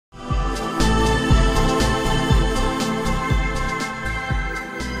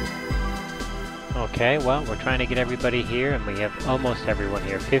Okay, well, we're trying to get everybody here, and we have almost everyone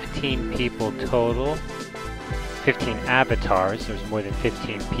here. 15 people total. 15 avatars. There's more than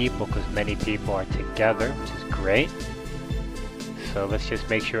 15 people because many people are together, which is great. So let's just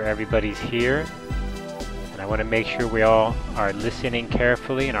make sure everybody's here. And I want to make sure we all are listening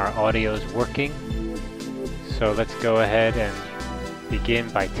carefully and our audio is working. So let's go ahead and begin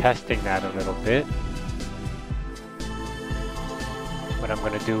by testing that a little bit. What I'm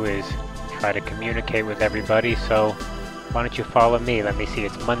going to do is try to communicate with everybody. So why don't you follow me? Let me see.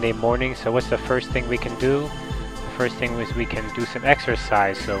 It's Monday morning. So what's the first thing we can do? The first thing is we can do some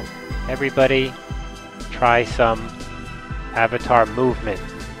exercise. So everybody try some avatar movement.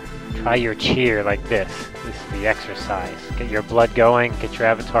 Try your cheer like this. This is the exercise. Get your blood going. Get your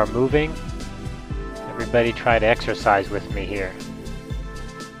avatar moving. Everybody try to exercise with me here.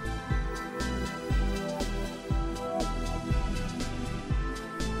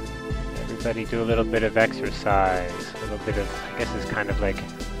 Everybody do a little bit of exercise. A little bit of, I guess it's kind of like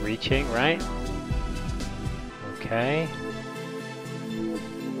reaching, right? Okay. And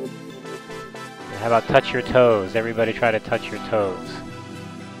how about touch your toes? Everybody try to touch your toes.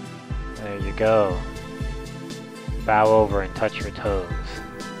 There you go. Bow over and touch your toes.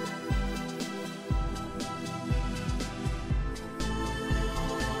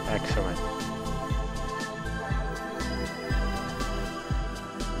 Excellent.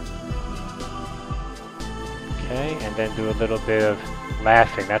 Okay, and then do a little bit of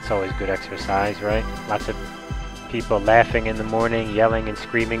laughing. That's always good exercise, right? Lots of people laughing in the morning, yelling and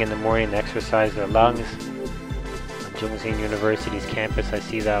screaming in the morning to exercise their lungs. On Chung Hsing University's campus, I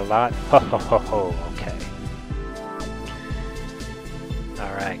see that a lot. Ho ho ho ho, okay.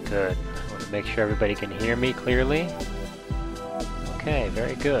 Alright, good. I want to make sure everybody can hear me clearly. Okay,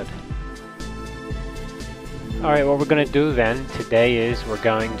 very good. Alright, what we're going to do then today is we're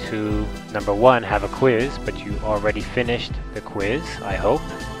going to, number one, have a quiz, but you already finished the quiz, I hope,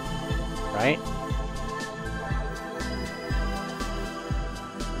 right?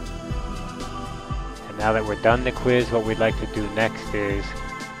 And now that we're done the quiz, what we'd like to do next is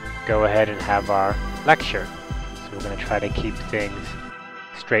go ahead and have our lecture. So we're going to try to keep things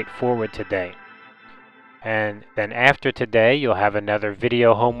straightforward today. And then after today, you'll have another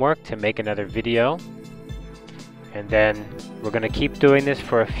video homework to make another video. And then we're going to keep doing this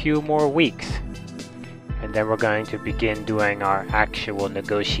for a few more weeks. And then we're going to begin doing our actual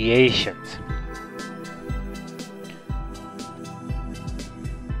negotiations.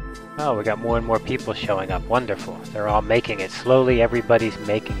 Oh, we got more and more people showing up. Wonderful. They're all making it. Slowly, everybody's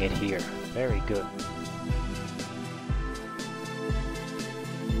making it here. Very good.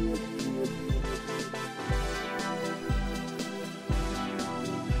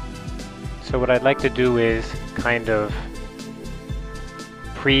 So what I'd like to do is kind of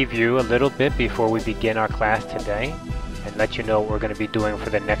preview a little bit before we begin our class today and let you know what we're going to be doing for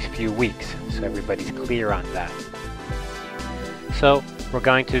the next few weeks so everybody's clear on that. So we're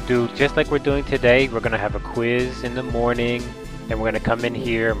going to do just like we're doing today. We're going to have a quiz in the morning, then we're going to come in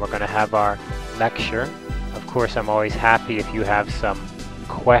here and we're going to have our lecture. Of course, I'm always happy if you have some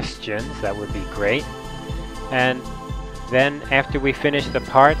questions. That would be great. And then after we finish the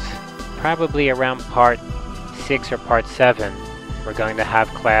parts, probably around part 6 or part 7, we're going to have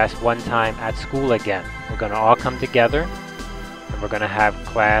class one time at school again. We're going to all come together and we're going to have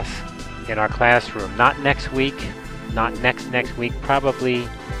class in our classroom. Not next week, not next week, probably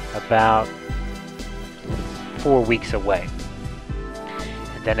about 4 weeks away.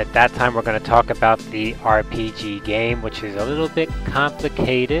 And then at that time we're going to talk about the RPG game, which is a little bit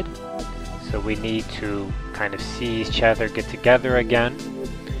complicated. So we need to kind of see each other get together again.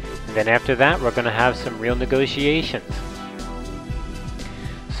 And then after that, we're going to have some real negotiations.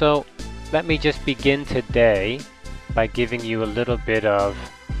 So let me just begin today by giving you a little bit of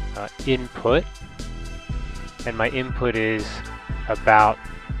input. And my input is about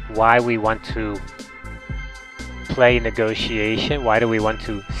why we want to play negotiation, why do we want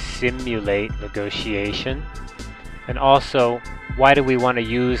to simulate negotiation, and also why do we want to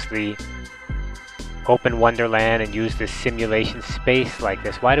use the Open Wonderland and use this simulation space like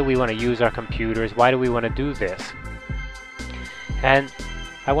this? Why do we want to use our computers? Why do we want to do this? And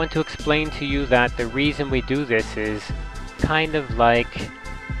I want to explain to you that the reason we do this is kind of like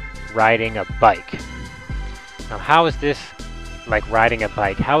riding a bike. Now, how is this like riding a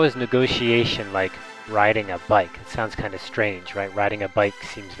bike? How is negotiation like riding a bike? It sounds kind of strange, right? Riding a bike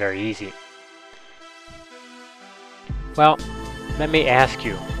seems very easy. Well, let me ask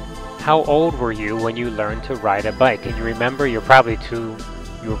you, how old were you when you learned to ride a bike? Can you remember? You were probably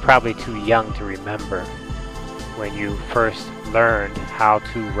too young to remember. when you first learned how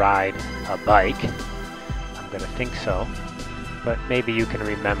to ride a bike? I'm gonna think so, but maybe you can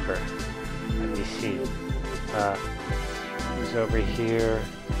remember. Let me see. Who's over here?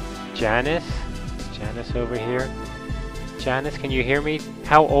 Janice? Is Janice over here? Janice, can you hear me?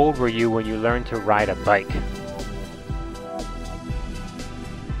 How old were you when you learned to ride a bike?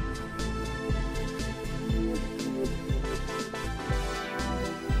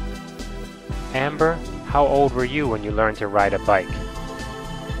 Amber, how old were you when you learned to ride a bike?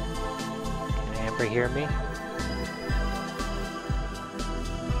 Can Amber hear me?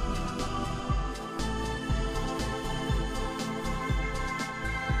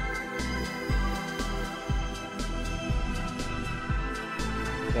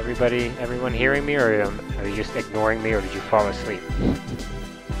 Is everyone hearing me, or are you just ignoring me, or did you fall asleep?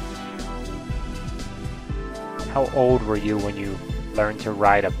 How old were you when you learned to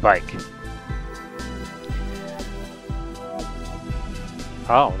ride a bike?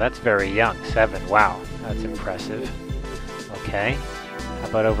 Oh, that's very young. 7. Wow, that's impressive. Okay. How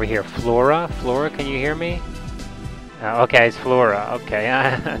about over here? Flora? Flora, can you hear me? Okay, it's Flora.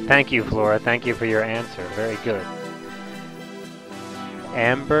 Okay. Thank you, Flora. Thank you for your answer. Very good.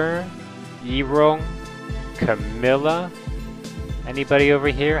 Amber? Yirong? Camilla? Anybody over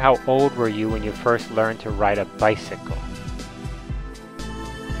here? How old were you when you first learned to ride a bicycle?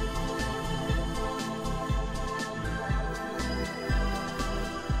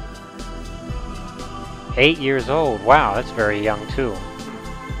 Eight years old. Wow, that's very young too.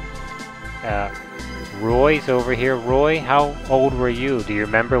 Roy's over here. Roy, how old were you? Do you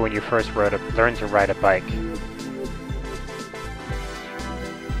remember when you first learned to ride a bike?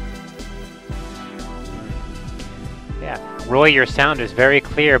 Yeah, Roy, your sound is very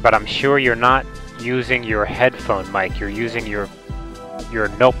clear, but I'm sure you're not using your headphone mic. You're using your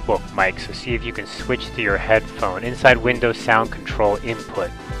notebook mic. So see if you can switch to your headphone. Inside Windows Sound Control Input.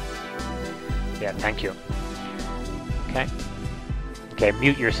 Yeah, thank you. Okay. Okay,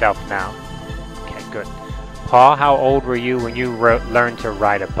 mute yourself now. Okay, good. Paul, how old were you when you learned to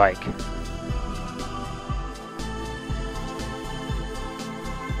ride a bike?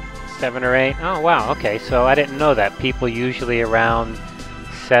 Seven or 8? Oh, wow, okay, so I didn't know that. People usually around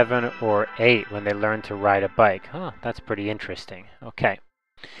 7 or 8 when they learn to ride a bike. Huh, that's pretty interesting. Okay.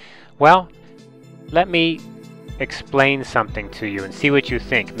 Well, let me explain something to you and see what you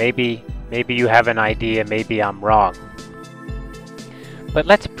think. Maybe you have an idea, maybe I'm wrong. But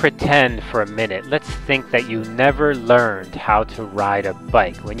let's pretend for a minute. Let's think that you never learned how to ride a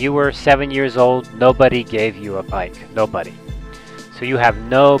bike. When you were 7 years old, nobody gave you a bike. Nobody. So you have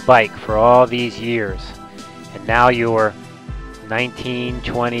no bike for all these years. And now you're 19,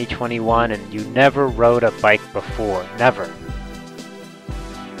 20, 21, and you never rode a bike before. Never.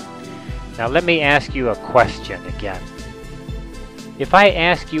 Now let me ask you a question again. If I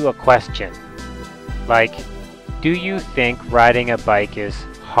ask you a question, like, do you think riding a bike is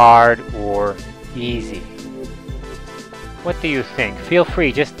hard or easy? What do you think? Feel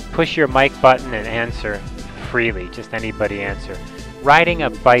free, just push your mic button and answer freely. Just anybody answer. Riding a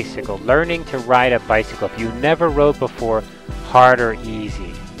bicycle, learning to ride a bicycle, if you never rode before, hard or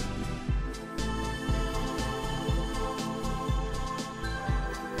easy?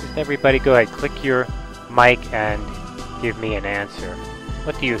 Just everybody go ahead, click your mic and give me an answer.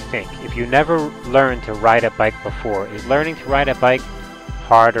 What do you think? If you never learned to ride a bike before, is learning to ride a bike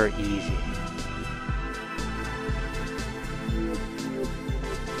hard or easy?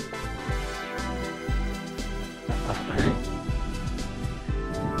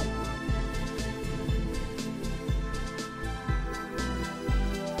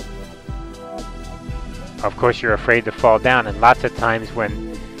 Of course, you're afraid to fall down, and lots of times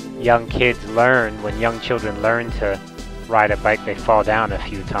when young children learn to ride a bike, they fall down a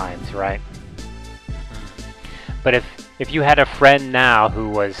few times, right? But if you had a friend now who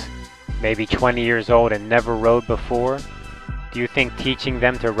was maybe 20 years old and never rode before, do you think teaching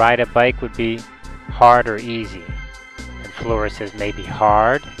them to ride a bike would be hard or easy? And Flora says maybe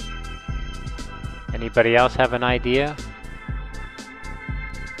hard. Anybody else have an idea?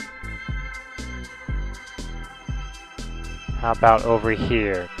 How about over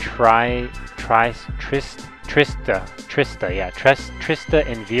here? Trista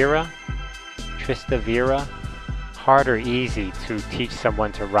and Vera. Trista Vera. Hard or easy to teach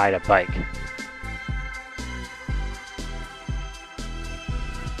someone to ride a bike?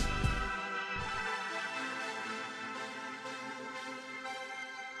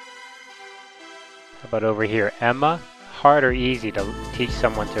 How about over here? Emma. Hard or easy to teach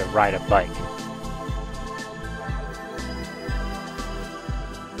someone to ride a bike?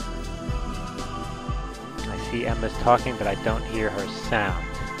 see Emma's talking, but I don't hear her sound.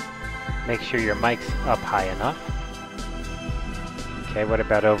 Make sure your mic's up high enough. Okay, what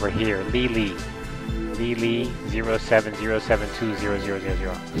about over here? Lily. Lily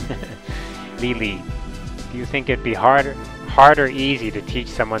 070720000. Lily, do you think it'd be hard or easy to teach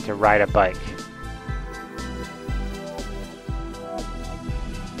someone to ride a bike?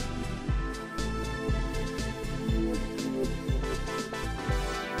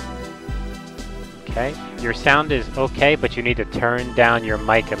 Okay, your sound is okay, but you need to turn down your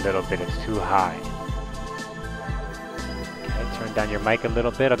mic a little bit. It's too high. Okay, turn down your mic a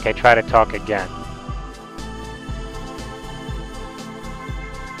little bit. Okay, try to talk again.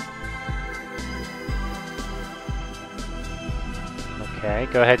 Okay,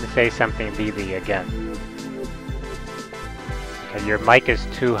 go ahead and say something, Lily, again. Okay, your mic is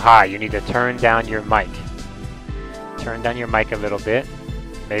too high. You need to turn down your mic. Turn down your mic a little bit.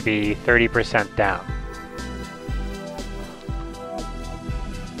 Maybe 30% down.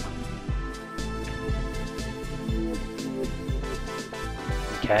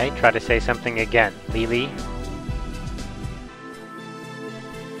 Okay, try to say something again. Lily.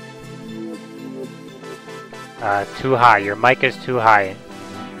 Too high. Your mic is too high.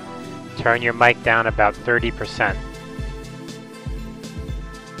 Turn your mic down about 30%.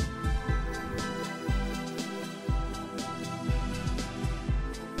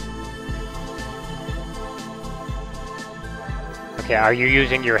 Okay, are you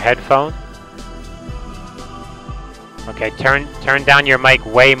using your headphone? Okay, turn down your mic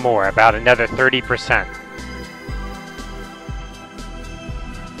way more, about another 30%.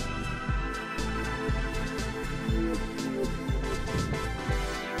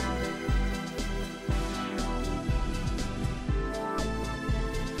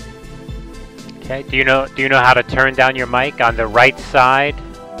 Okay, do you know how to turn down your mic? On the right side,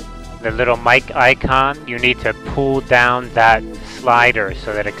 the little mic icon, you need to pull down that slider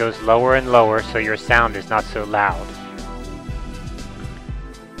so that it goes lower and lower so your sound is not so loud.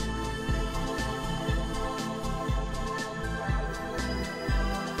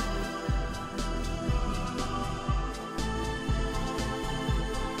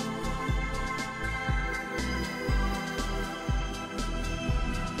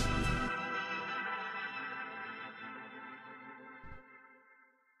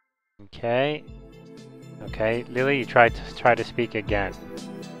 Okay. Okay, Lily, you try to speak again.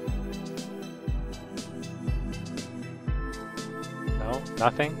 No,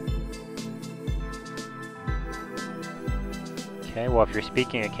 nothing? Okay, well if you're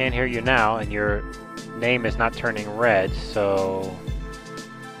speaking, I can't hear you now, and your name is not turning red, so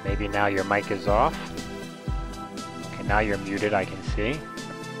maybe now your mic is off. Okay, now you're muted, I can see.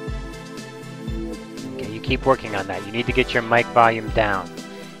 Okay, you keep working on that. You need to get your mic volume down.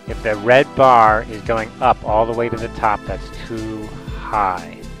 If the red bar is going up all the way to the top, that's too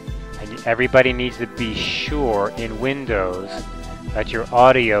high. And everybody needs to be sure in Windows that your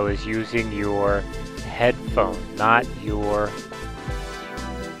audio is using your headphone, not your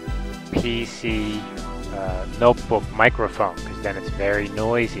PC notebook microphone, because then it's very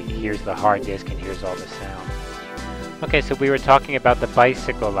noisy. Here's the hard disk and here's all the sound. Okay, so we were talking about the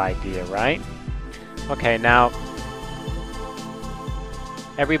bicycle idea, right? Okay, now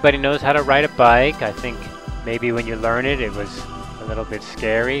everybody knows how to ride a bike. I think maybe when you learn it, it was a little bit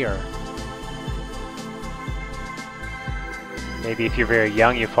scary, or maybe if you're very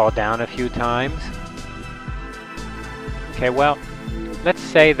young, you fall down a few times. Okay, well, let's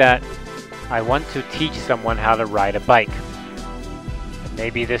say that I want to teach someone how to ride a bike. And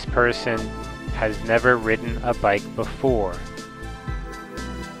maybe this person has never ridden a bike before.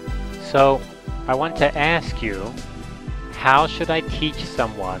 So I want to ask you, how should I teach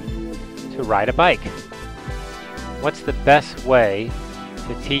someone to ride a bike? What's the best way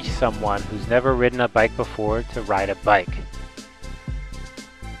to teach someone who's never ridden a bike before to ride a bike?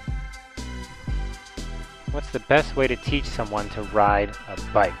 What's the best way to teach someone to ride a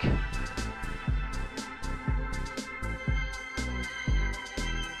bike?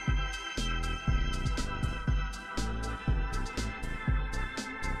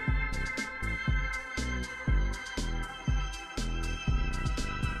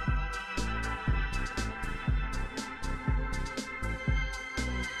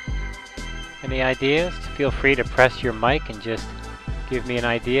 Any ideas? Feel free to press your mic and just give me an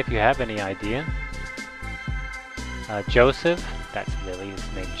idea if you have any idea. Joseph, that's Lily's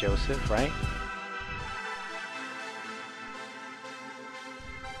name, Joseph, right?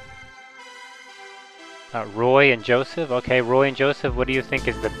 Roy and Joseph. Okay, Roy and Joseph, what do you think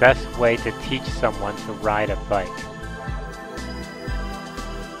is the best way to teach someone to ride a bike?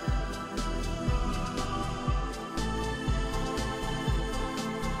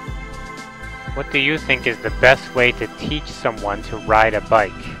 What do you think is the best way to teach someone to ride a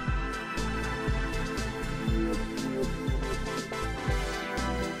bike?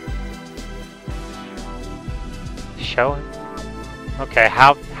 Show him? Okay,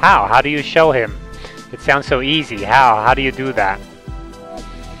 how? How do you show him? It sounds so easy. How do you do that?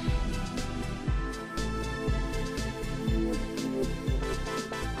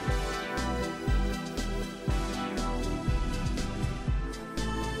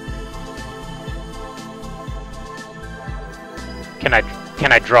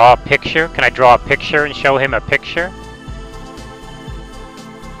 Can I draw a picture? Can I draw a picture and show him a picture?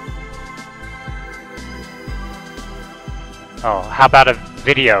 Oh, how about a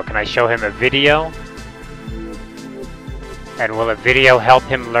video? Can I show him a video? And will a video help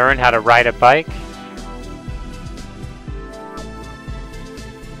him learn how to ride a bike?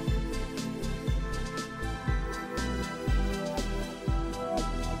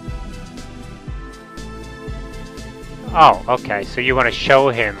 Oh, okay, so you want to show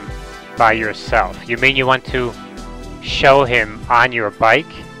him by yourself. You mean you want to show him on your bike?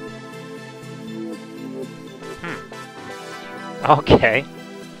 Okay.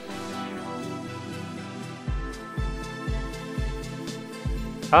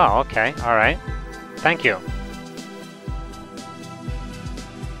 Oh, okay, alright. Thank you.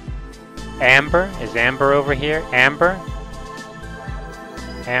 Amber? Is Amber over here? Amber?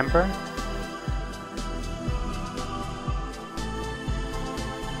 Amber?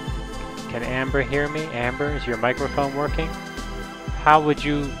 Can Amber hear me? Amber, is your microphone working? How would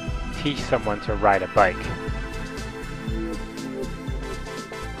you teach someone to ride a bike?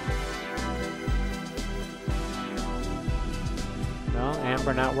 No,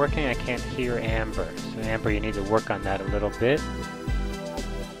 Amber not working? I can't hear Amber. So Amber, you need to work on that a little bit.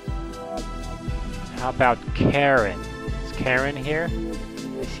 How about Karen? Is Karen here?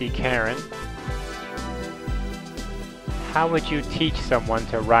 I see Karen. How would you teach someone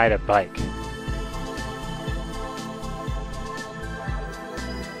to ride a bike?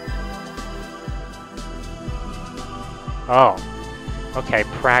 Oh, okay,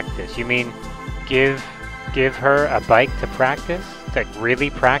 practice. You mean give her a bike to practice? To really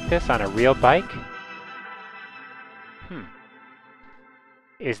practice on a real bike?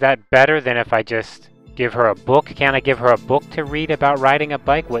 Is that better than if I just give her a book? Can't I give her a book to read about riding a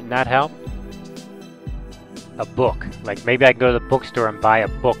bike? Wouldn't that help? A book. Like maybe I can go to the bookstore and buy a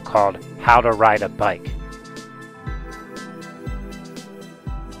book called How to Ride a Bike.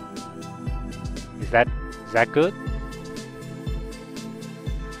 Is that good?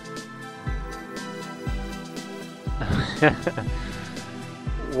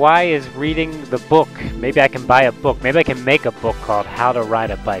 Why is reading the book? Maybe I can buy a book. Maybe I can make a book called How to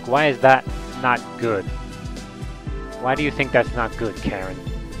Ride a Bike. Why is that not good? Why do you think that's not good, Karen?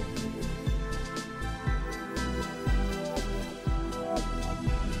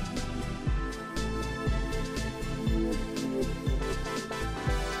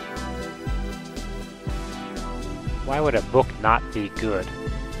 Why would a book not be good?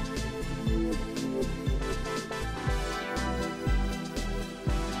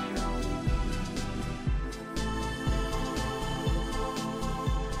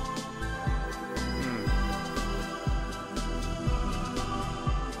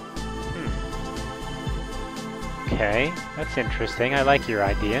 Okay, that's interesting. I like your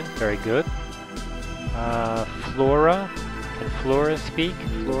idea. Very good. Flora? Can Flora speak?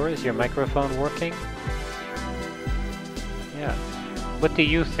 Flora, is your microphone working? Yeah. What do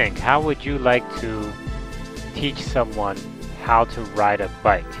you think? How would you like to teach someone how to ride a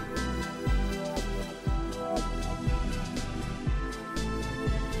bike?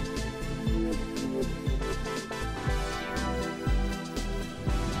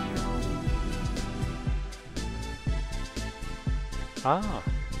 Ah.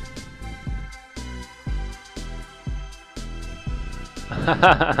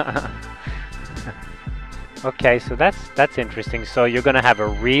 Okay, so that's interesting. So you're gonna have a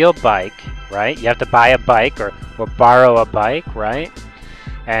real bike, right? You have to buy a bike or borrow a bike, right?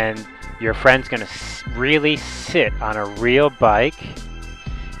 And your friend's gonna really sit on a real bike,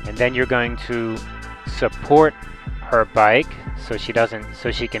 and then you're going to support her bike so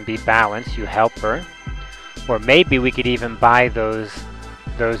she can be balanced. You help her. Or maybe we could even buy those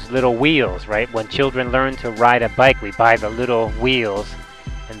little wheels, right? When children learn to ride a bike, we buy the little wheels,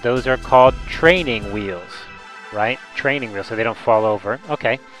 and those are called training wheels, right? Training wheels, so they don't fall over.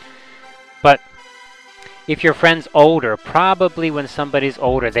 Okay. But if your friend's older, probably when somebody's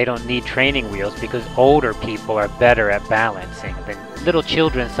older, they don't need training wheels because older people are better at balancing. Then little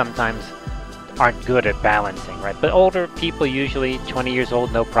children sometimes aren't good at balancing, right? But older people, usually 20 years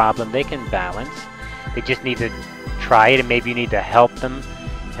old, no problem, they can balance. They just need to try it, and maybe you need to help them.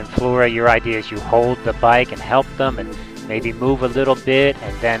 And Flora, your idea is you hold the bike and help them and maybe move a little bit,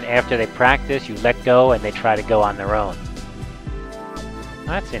 and then after they practice, you let go and they try to go on their own.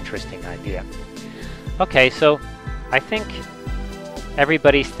 That's an interesting idea. Okay, so I think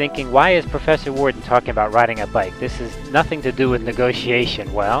everybody's thinking, why is Professor Warden talking about riding a bike? This has nothing to do with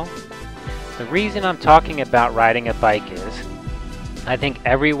negotiation. Well, the reason I'm talking about riding a bike is I think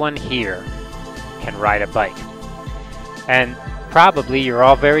everyone here can ride a bike. And probably you're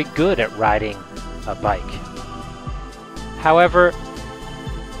all very good at riding a bike. However,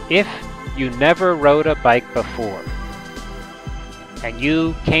 if you never rode a bike before, and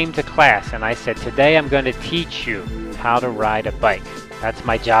you came to class and I said, today I'm going to teach you how to ride a bike. That's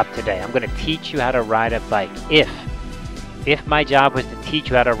my job today. I'm going to teach you how to ride a bike. If my job was to teach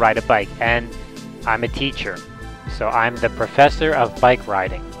you how to ride a bike, and I'm a teacher, so I'm the professor of bike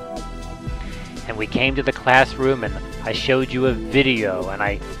riding, and we came to the classroom and I showed you a video, and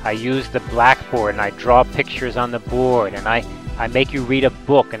I used the blackboard and I draw pictures on the board, and I make you read a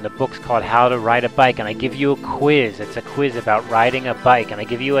book, and the book's called How to Ride a Bike, and I give you a quiz. It's a quiz about riding a bike, and I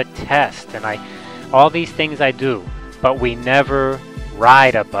give you a test, and all these things I do, but we never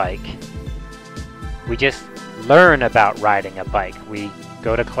ride a bike. We just learn about riding a bike. We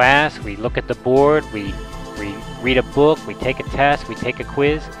go to class, we look at the board, we read a book, we take a test, we take a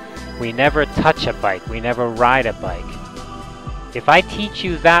quiz. We never touch a bike, we never ride a bike. If I teach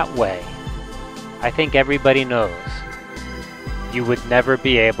you that way, I think everybody knows you would never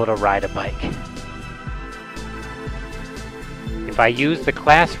be able to ride a bike. If I use the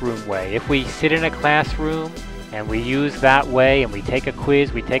classroom way, if we sit in a classroom and we use that way and we take a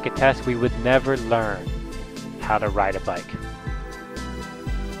quiz, we take a test, we would never learn how to ride a bike.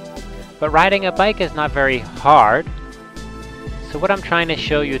 But riding a bike is not very hard. So what I'm trying to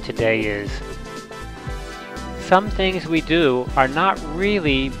show you today is some things we do are not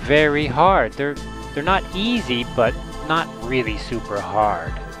really very hard. They're not easy, but not really super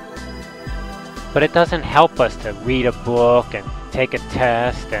hard. But it doesn't help us to read a book and take a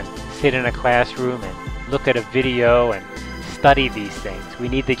test and sit in a classroom and look at a video and study these things. We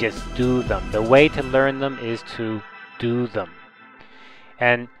need to just do them. The way to learn them is to do them.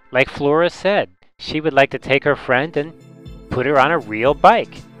 And like Flora said, she would like to take her friend and put her on a real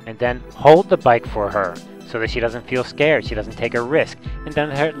bike and then hold the bike for her so that she doesn't feel scared, she doesn't take a risk, and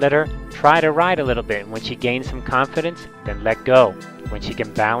then let her try to ride a little bit. And when she gains some confidence, then let go. When she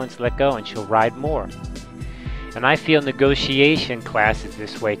can balance, let go, and she'll ride more. And I feel negotiation class is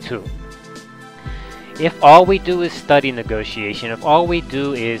this way too. If all we do is study negotiation, if all we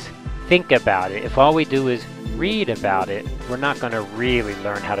do is think about it, if all we do is read about it, we're not going to really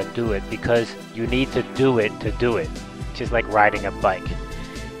learn how to do it, because you need to do it, just like riding a bike.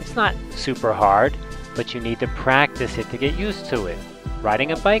 It's not super hard, but you need to practice it to get used to it.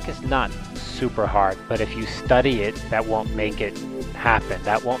 Riding a bike is not super hard, but if you study it, that won't make it happen.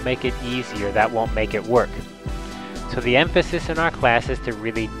 That won't make it easier. That won't make it work. So the emphasis in our class is to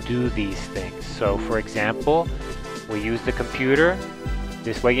really do these things. So for example, we use the computer.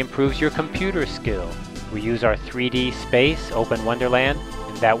 This way improves your computer skill. We use our 3D space, Open Wonderland,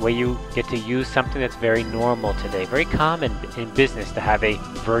 and that way you get to use something that's very normal today, very common in business to have a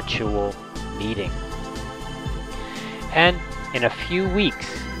virtual meeting. And in a few weeks,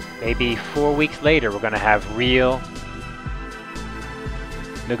 maybe 4 weeks later, we're going to have real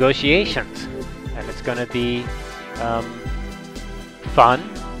negotiations. And it's going to be fun,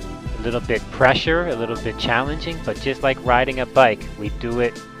 a little bit pressure, a little bit challenging, but just like riding a bike, we do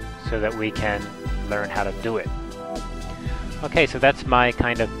it so that we can learn how to do it. Okay, so that's my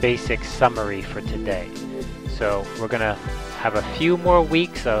kind of basic summary for today. So we're going to have a few more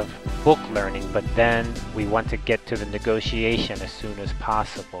weeks of book learning, but then we want to get to the negotiation as soon as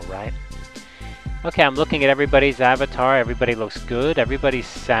possible, right? Okay, I'm looking at everybody's avatar. Everybody looks good. Everybody's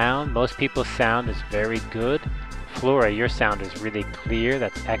sound, most people's sound is very good. Flora, your sound is really clear.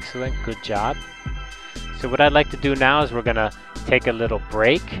 That's excellent. Good job. So what I'd like to do now is we're going to take a little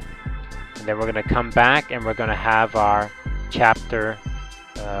break, and then we're going to come back and we're going to have our chapter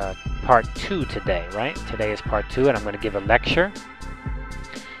part 2 today, right? Today is part 2, and I'm going to give a lecture.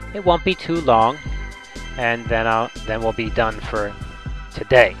 It won't be too long, and then we'll be done for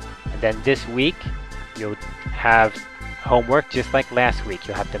today. And then this week, you'll have homework just like last week.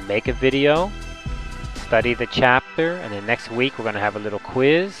 You'll have to make a video, study the chapter, and then next week we're going to have a little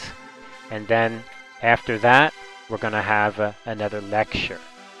quiz, and then after that we're going to have another lecture.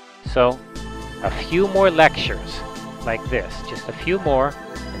 So a few more lectures like this, just a few more,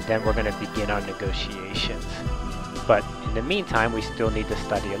 and then we're going to begin our negotiations. But in the meantime, we still need to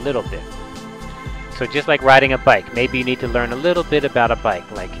study a little bit. So just like riding a bike, maybe you need to learn a little bit about a bike,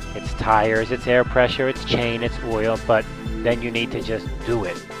 like its tires, its air pressure, its chain, its oil, but then you need to just do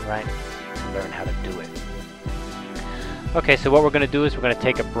it, right? To learn how to do it. Okay, so what we're going to do is we're going to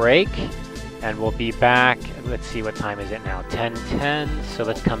take a break, and we'll be back. Let's see, what time is it now? 10:10. So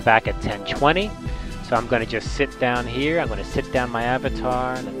let's come back at 10:20. So I'm going to just sit down here. I'm going to sit down my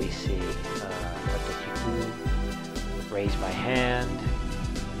avatar. Let me see. Raise my hand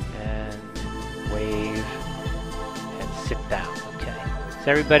and wave and sit down. Okay.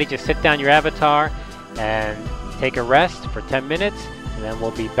 So everybody just sit down your avatar and take a rest for 10 minutes, and then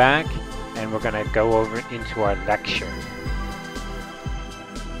we'll be back and we're going to go over into our lecture.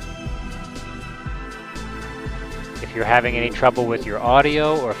 If you're having any trouble with your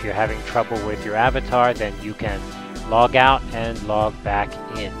audio, or if you're having trouble with your avatar, then you can log out and log back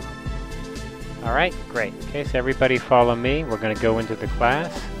in. Alright, great. Okay, so everybody follow me. We're going to go into the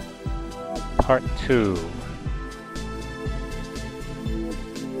class. Part 2.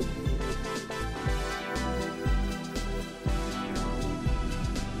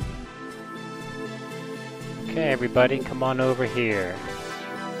 Okay, everybody, come on over here.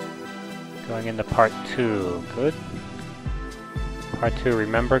 Going into part 2. Good. Part 2,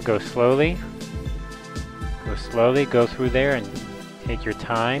 remember, go slowly. Go slowly, go through there and take your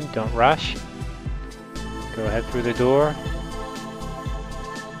time. Don't rush. Go ahead through the door.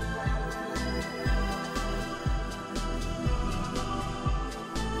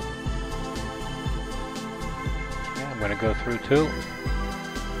 Okay, I'm going to go through too.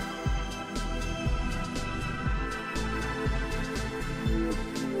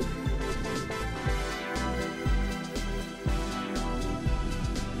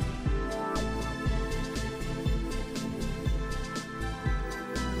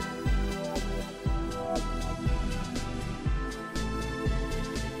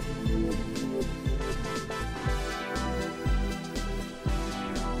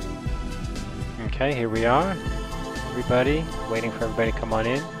 Okay, here we are. Everybody, waiting for everybody to come on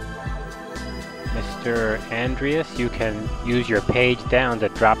in. Mr. Andreas, you can use your page down to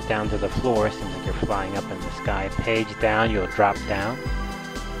drop down to the floor. Seems like you're flying up in the sky. Page down, you'll drop down.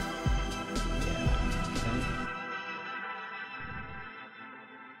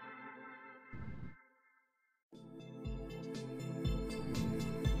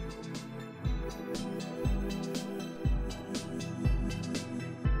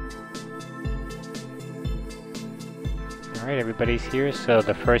 Alright, everybody's here, so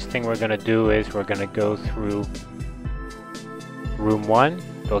the first thing we're going to do is we're going to go through Room 1,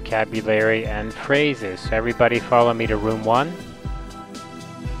 vocabulary and phrases. So everybody follow me to Room 1.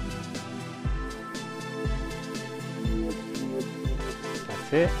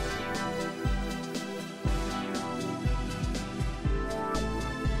 That's it.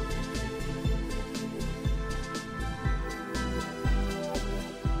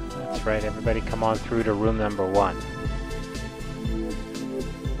 That's right, everybody come on through to room number 1.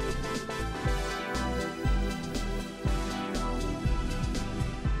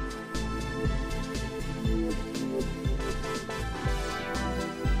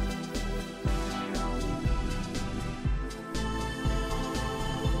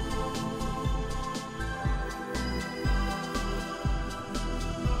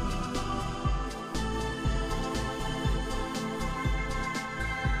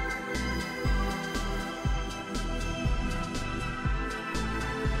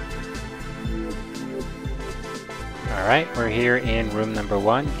 Alright, we're here in room number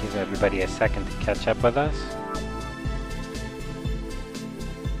 1. Give everybody a second to catch up with us.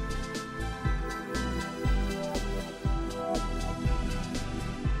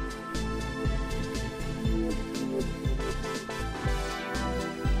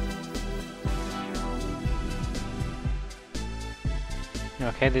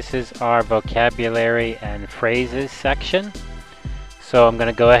 Okay, this is our vocabulary and phrases section. So I'm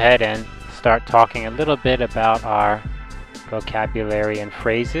going to go ahead and start talking a little bit about our vocabulary and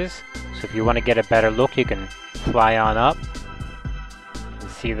phrases. So if you want to get a better look, you can fly on up and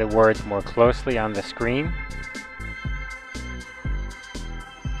see the words more closely on the screen.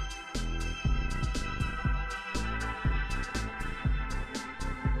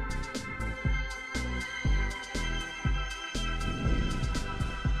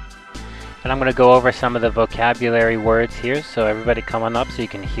 And I'm going to go over some of the vocabulary words here, so everybody come on up so you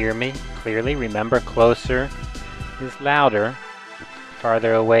can hear me clearly. Remember, closer is louder,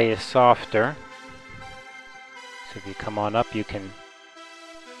 farther away is softer. So if you come on up, you can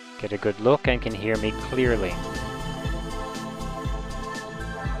get a good look and can hear me clearly.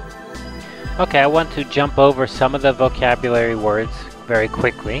 Okay, I want to jump over some of the vocabulary words very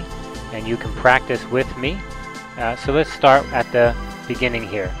quickly, and you can practice with me. So let's start at the beginning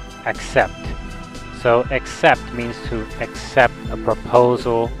here. Accept. So accept means to accept a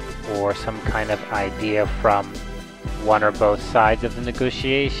proposal or some kind of idea from one or both sides of the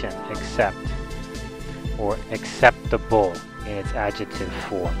negotiation. Accept. Or acceptable in its adjective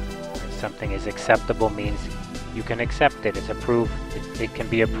form. Something is acceptable means you can accept it. It's approved. It can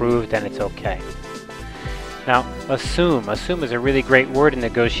be approved and it's okay. Now, assume. Assume is a really great word in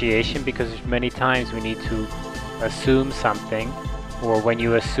negotiation because many times we need to assume something, or when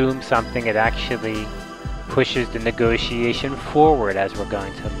you assume something, it actually pushes the negotiation forward, as we're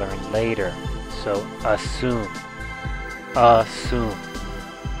going to learn later. So, assume. Assume.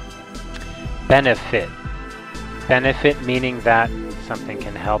 Benefit. Benefit meaning that something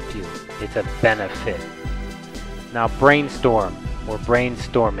can help you. It's a benefit. Now, brainstorm or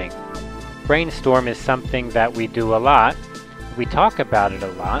brainstorming. Brainstorm is something that we do a lot. We talk about it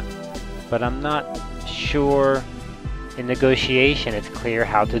a lot, but I'm not sure in negotiation it's clear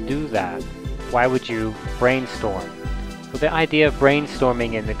how to do that. Why would you brainstorm? Well, the idea of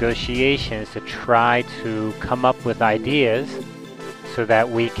brainstorming in negotiation is to try to come up with ideas so that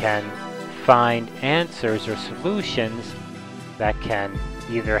we can find answers or solutions that can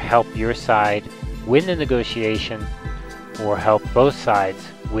either help your side win the negotiation or help both sides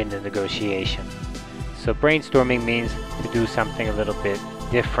win the negotiation. So brainstorming means to do something a little bit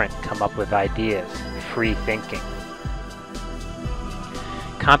different, come up with ideas, free thinking.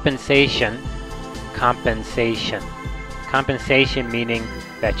 Compensation. Compensation. Compensation meaning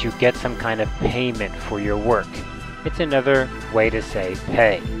that you get some kind of payment for your work. It's another way to say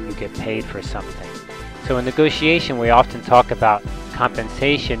pay. You get paid for something. So in negotiation we often talk about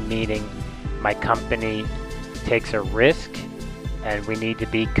compensation meaning my company takes a risk and we need to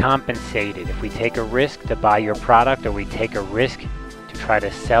be compensated. If we take a risk to buy your product or we take a risk to try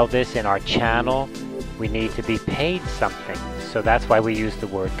to sell this in our channel, we need to be paid something. So that's why we use the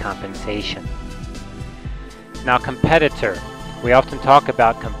word compensation. Now, competitor. We often talk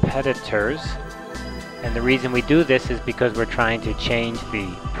about competitors, and the reason we do this is because we're trying to change the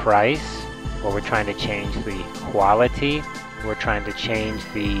price, or we're trying to change the quality, we're trying to change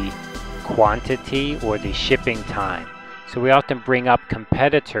the quantity or the shipping time. So we often bring up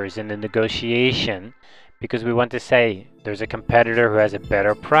competitors in the negotiation because we want to say there's a competitor who has a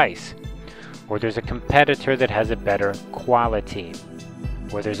better price, or there's a competitor that has a better quality,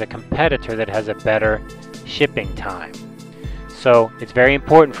 or there's a competitor that has a better shipping time. So it's very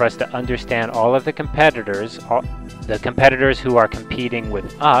important for us to understand all of the competitors who are competing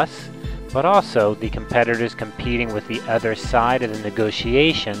with us, but also the competitors competing with the other side of the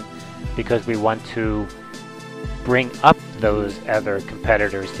negotiation, because we want to bring up those other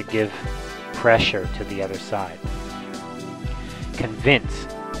competitors to give pressure to the other side. Convince.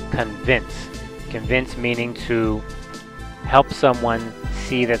 Convince. Convince meaning to help someone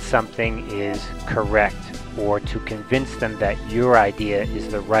see that something is correct, or to convince them that your idea is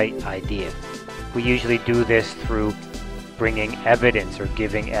the right idea. We usually do this through bringing evidence or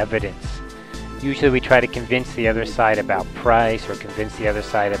giving evidence. Usually we try to convince the other side about price or convince the other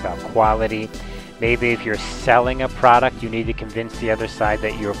side about quality. Maybe if you're selling a product, you need to convince the other side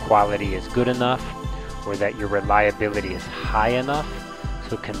that your quality is good enough or that your reliability is high enough.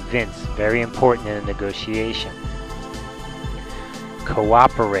 So convince, very important in a negotiation.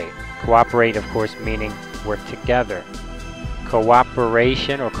 Cooperate. Cooperate, of course, meaning work together.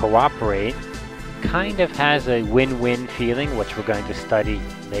 Cooperation or cooperate kind of has a win-win feeling, which we're going to study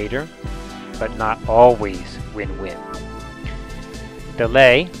later, but not always win-win.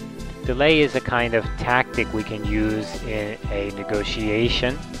 Delay. Delay is a kind of tactic we can use in a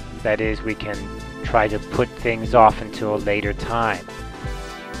negotiation. That is, we can try to put things off until a later time.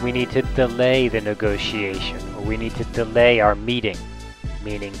 We need to delay the negotiation, or we need to delay our meeting,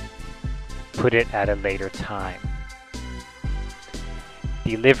 meaning put it at a later time.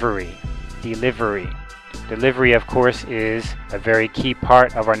 Delivery. Delivery. Delivery, of course, is a very key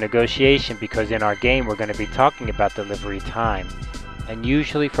part of our negotiation because in our game we're going to be talking about delivery time. And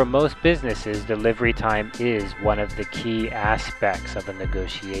usually for most businesses, delivery time is one of the key aspects of a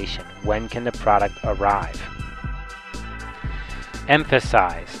negotiation. When can the product arrive?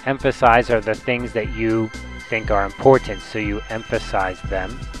 Emphasize. Emphasize are the things that you think are important, so you emphasize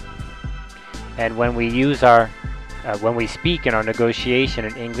them. And when we use when we speak in our negotiation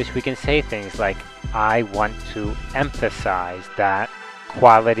in English, we can say things like, I want to emphasize that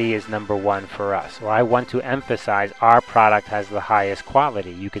quality is number one for us, or I want to emphasize our product has the highest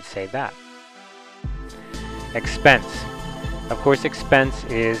quality. You could say that. Expense. Of course, expense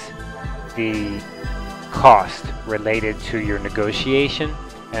is the cost related to your negotiation,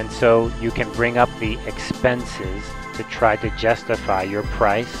 and so you can bring up the expenses to try to justify your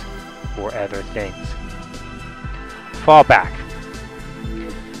price or other things. Fallback.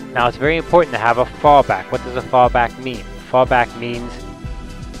 Now it's very important to have a fallback. What does a fallback mean? Fallback means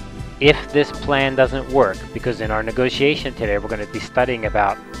if this plan doesn't work, because in our negotiation today we're going to be studying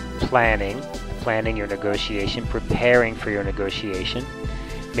about planning your negotiation, preparing for your negotiation.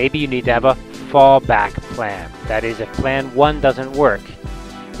 Maybe you need to have a fallback plan. That is, if plan 1 doesn't work,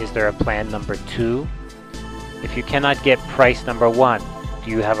 is there a plan number 2? If you cannot get price number 1,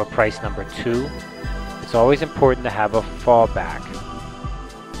 do you have a price number 2? It's always important to have a fallback.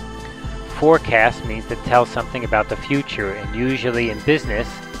 Forecast means to tell something about the future, and usually in business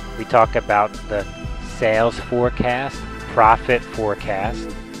we talk about the sales forecast, profit forecast,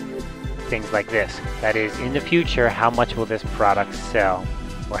 things like this. That is, in the future, how much will this product sell,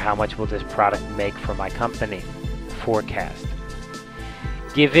 or how much will this product make for my company? Forecast.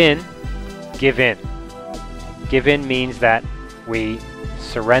 Give in. Give in. Give in means that we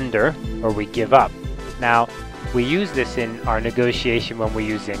surrender or we give up. Now, we use this in our negotiation when we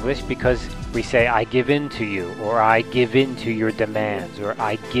use English because we say, I give in to you, or I give in to your demands, or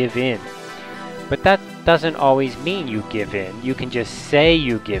I give in. But that doesn't always mean you give in. You can just say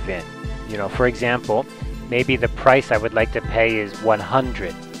you give in. You know, for example, maybe the price I would like to pay is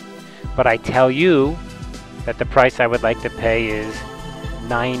 100, but I tell you that the price I would like to pay is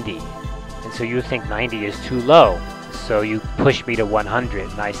 90. And so you think 90 is too low. So you push me to 100,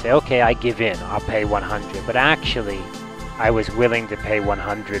 and I say, okay, I give in, I'll pay 100. But actually, I was willing to pay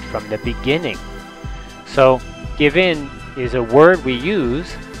 100 from the beginning. So give in is a word we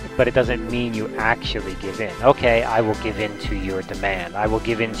use, but it doesn't mean you actually give in. Okay, I will give in to your demand. I will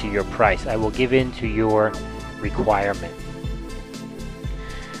give in to your price. I will give in to your requirement.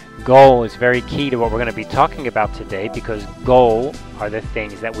 Goal is very key to what we're going to be talking about today, because goal are the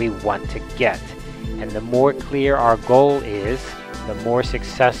things that we want to get. And the more clear our goal is, the more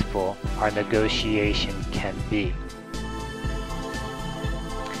successful our negotiation can be.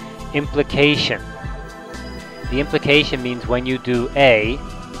 Implication. The implication means when you do A,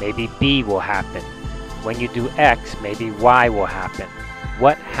 maybe B will happen. When you do X, maybe Y will happen.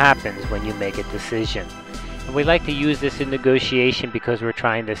 What happens when you make a decision? And we like to use this in negotiation because we're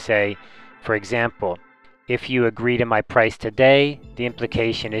trying to say, for example, if you agree to my price today, the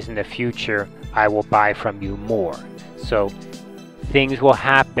implication is in the future, I will buy from you more. So things will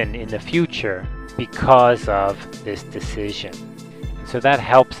happen in the future because of this decision. And so that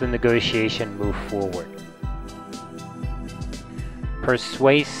helps the negotiation move forward.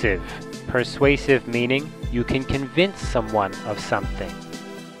 Persuasive. Persuasive meaning you can convince someone of something.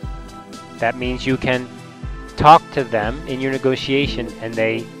 That means you can talk to them in your negotiation and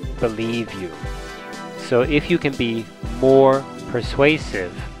they believe you. So if you can be more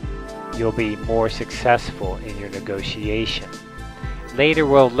persuasive, you'll be more successful in your negotiation. Later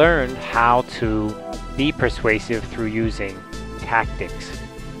we'll learn how to be persuasive through using tactics.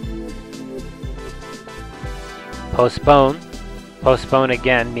 Postpone. Postpone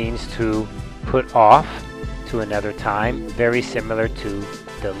again means to put off to another time, very similar to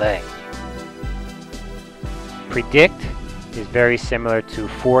delay. Predict is very similar to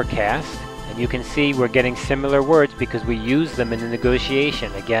forecast. And you can see we're getting similar words because we use them in the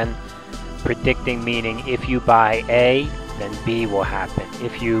negotiation. Again, predicting meaning if you buy A, then B will happen.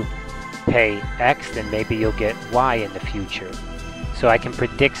 If you pay X, then maybe you'll get Y in the future. So I can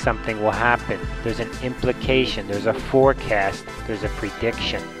predict something will happen. There's an implication, there's a forecast, there's a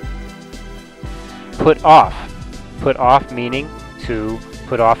prediction. Put off. Put off meaning to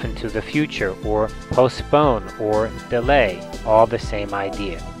put off into the future, or postpone, or delay. All the same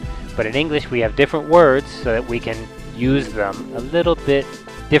idea. But in English we have different words so that we can use them a little bit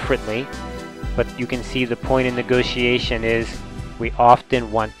differently. But you can see the point in negotiation is we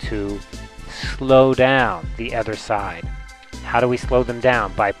often want to slow down the other side. How do we slow them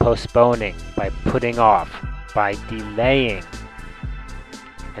down? By postponing, by putting off, by delaying.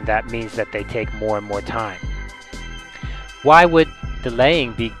 And that means that they take more and more time. Why would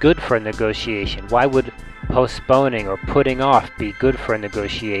delaying be good for a negotiation? Why would postponing or putting off be good for a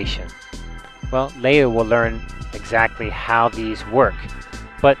negotiation? Well, later we'll learn exactly how these work.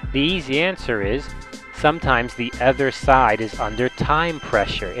 But the easy answer is sometimes the other side is under time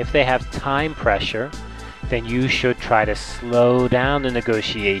pressure. If they have time pressure, then you should try to slow down the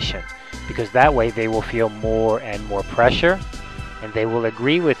negotiation, because that way they will feel more and more pressure and they will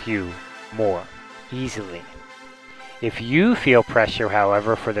agree with you more easily. If you feel pressure,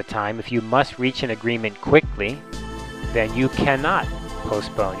 however, for the time, if you must reach an agreement quickly, then you cannot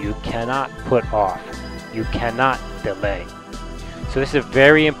postpone. You cannot put off. You cannot delay. So this is a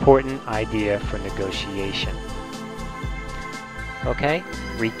very important idea for negotiation. Okay?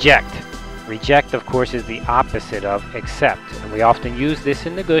 Reject. Reject, of course, is the opposite of accept. And we often use this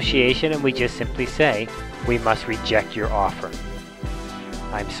in negotiation, and we just simply say, we must reject your offer.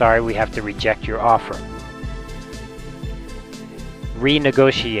 I'm sorry, we have to reject your offer.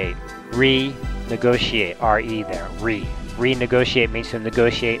 Renegotiate. Renegotiate. R-E there. Renegotiate means to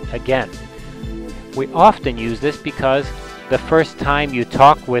negotiate again. We often use this because the first time you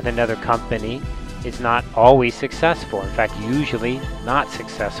talk with another company, it's not always successful. In fact, usually not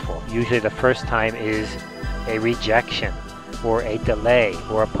successful. Usually the first time is a rejection or a delay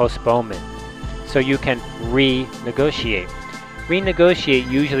or a postponement. So you can renegotiate. Renegotiate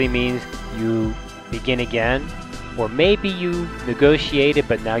usually means you begin again, or maybe you negotiated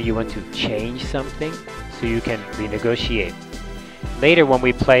but now you want to change something, so you can renegotiate. Later when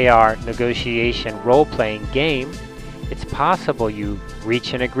we play our negotiation role-playing game, it's possible you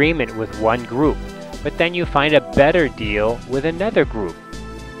reach an agreement with one group, but then you find a better deal with another group.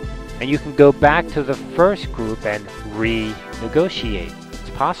 And you can go back to the first group and renegotiate. It's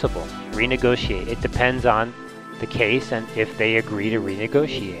possible. Renegotiate. It depends on the case and if they agree to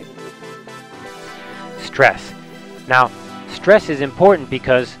renegotiate. Stress. Now, stress is important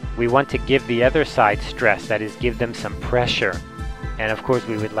because we want to give the other side stress, that is, give them some pressure. And of course,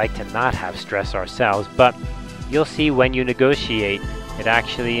 we would like to not have stress ourselves, but you'll see when you negotiate, it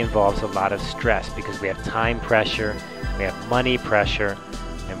actually involves a lot of stress because we have time pressure, we have money pressure,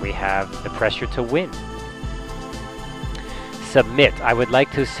 and we have the pressure to win. Submit. I would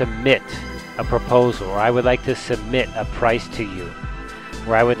like to submit a proposal, or I would like to submit a price to you,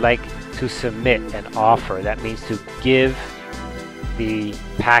 or I would like to submit an offer. That means to give the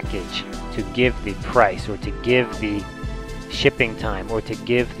package, to give the price, or to give the shipping time, or to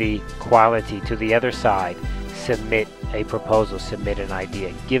give the quality to the other side. Submit a proposal, submit an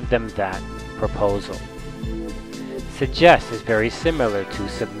idea, give them that proposal. Suggest is very similar to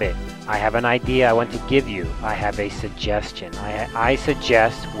submit. I have an idea I want to give you. I have a suggestion. I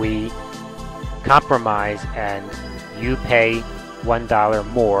suggest we compromise and you pay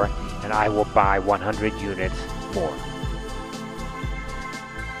 $1 more and I will buy 100 units more.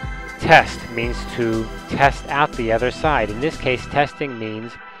 Test means to test out the other side. In this case, testing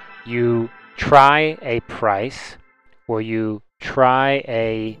means you try a price, or you try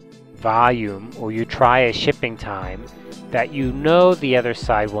a volume, or you try a shipping time that you know the other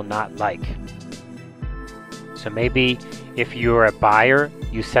side will not like. So maybe if you're a buyer,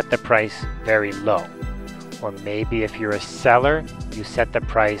 you set the price very low. Or maybe if you're a seller, you set the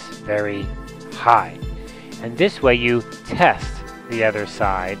price very high. And this way you test the other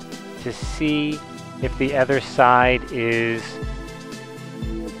side to see if the other side is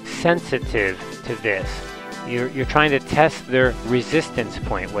sensitive to this. You're trying to test their resistance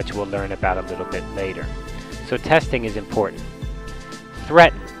point, which we'll learn about a little bit later. So testing is important.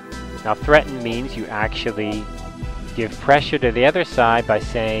 Threaten. Now threaten means you actually give pressure to the other side by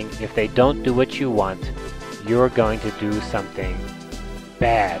saying if they don't do what you want, you're going to do something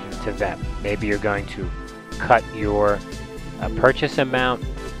bad to them. Maybe you're going to cut your purchase amount.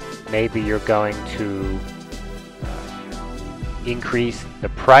 Maybe you're going to increase the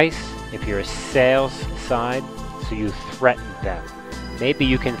price if you're a sales side, so you threaten them. Maybe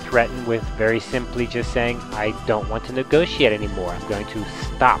you can threaten with very simply just saying, I don't want to negotiate anymore. I'm going to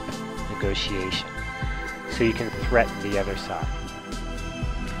stop negotiation. So you can threaten the other side.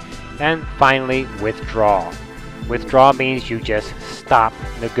 And finally, withdraw. Withdraw means you just stop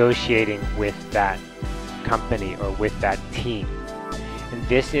negotiating with that company or with that team. And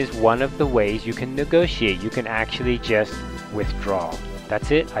this is one of the ways you can negotiate. You can actually just withdraw.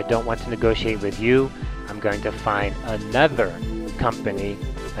 That's it. I don't want to negotiate with you. I'm going to find another company,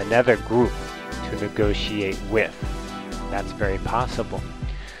 another group to negotiate with. That's very possible.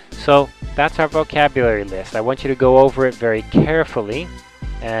 So that's our vocabulary list. I want you to go over it very carefully,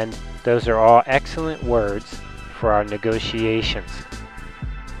 and those are all excellent words for our negotiations.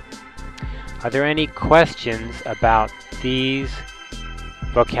 Are there any questions about these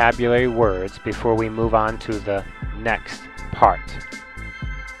vocabulary words before we move on to the next part?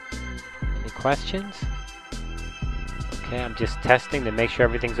 Any questions? Okay, I'm just testing to make sure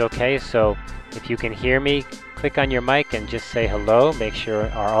everything's okay, so if you can hear me, click on your mic and just say hello. Make sure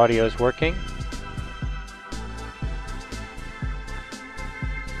our audio is working.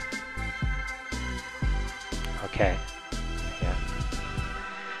 Okay. Yeah.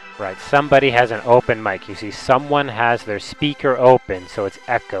 Right, somebody has an open mic. You see, someone has their speaker open, so it's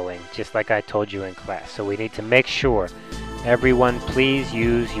echoing, just like I told you in class. So we need to make sure Everyone, please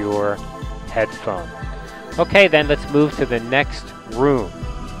use your headphone. Okay, then let's move to the next room.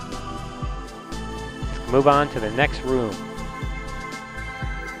 Let's move on to the next room.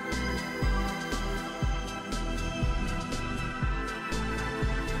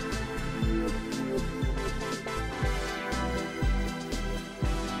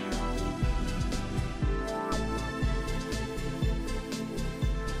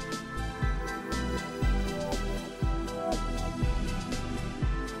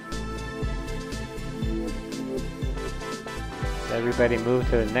 Everybody move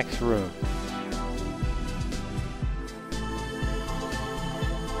to the next room.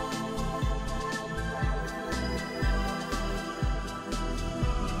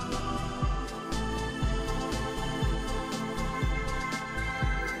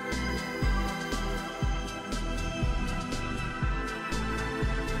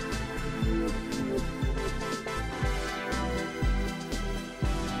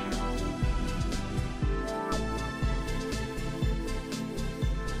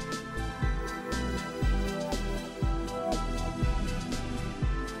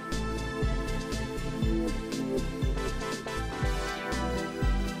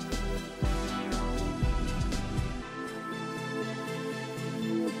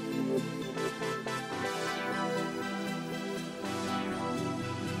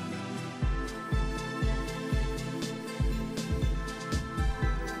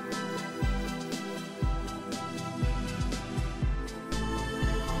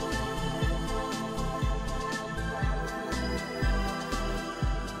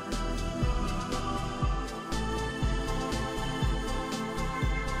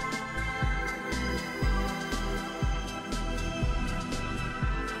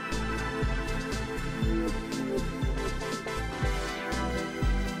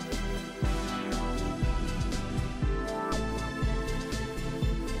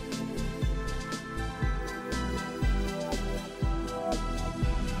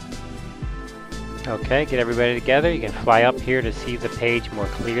 Okay, get everybody together. You can fly up here to see the page more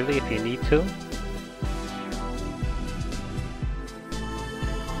clearly if you need to.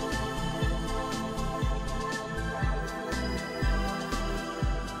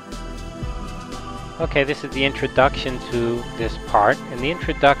 Okay, this is the introduction to this part, and the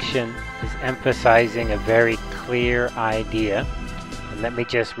introduction is emphasizing a very clear idea. And let me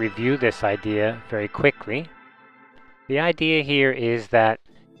just review this idea very quickly. The idea here is that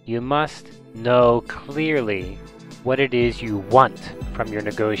you must know clearly what it is you want from your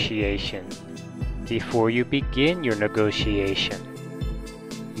negotiation before you begin your negotiation.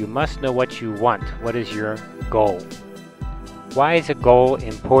 You must know what you want. What is your goal? Why is a goal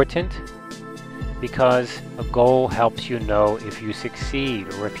important? Because a goal helps you know if you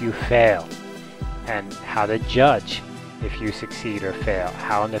succeed or if you fail, and how to judge if you succeed or fail,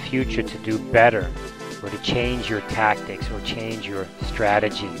 how in the future to do better, or to change your tactics or change your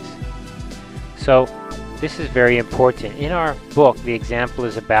strategies. So this is very important. In our book, the example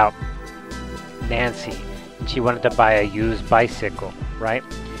is about Nancy, and she wanted to buy a used bicycle, right?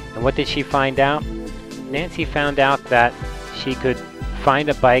 And what did she find out? Nancy found out that she could find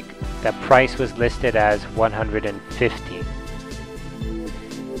a bike that price was listed as $150.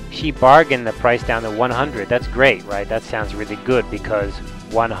 She bargained the price down to $100. That's great, right? That sounds really good because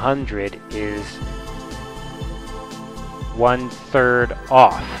 100 is 1/3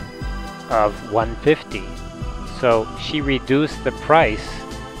 off of 150. So she reduced the price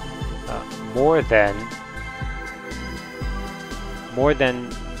more than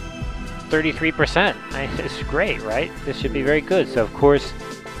 33%. It's great, right? This should be very good. So of course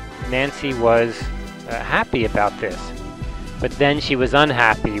Nancy was happy about this. But then she was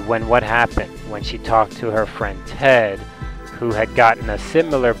unhappy when what happened? When she talked to her friend Ted, who had gotten a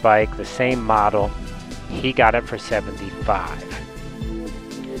similar bike, the same model. He got it for $75.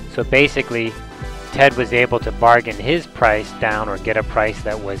 So basically, Ted was able to bargain his price down or get a price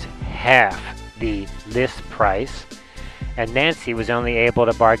that was half the list price. And Nancy was only able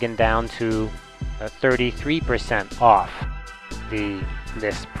to bargain down to 33% off the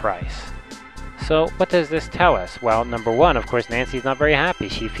list price. So what does this tell us? Well, number one, of course, Nancy's not very happy.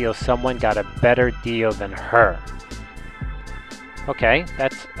 She feels someone got a better deal than her. Okay,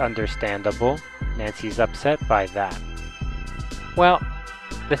 that's understandable. Nancy's upset by that. Well,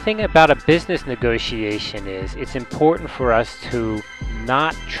 the thing about a business negotiation is it's important for us to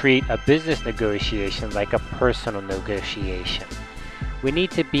not treat a business negotiation like a personal negotiation. We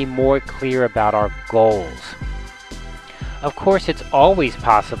need to be more clear about our goals. Of course, it's always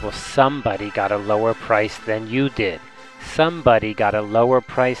possible somebody got a lower price than you did. Somebody got a lower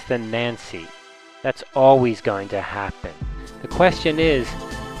price than Nancy. That's always going to happen. The question is,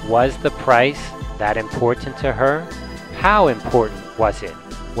 was the price that important to her? How important was it?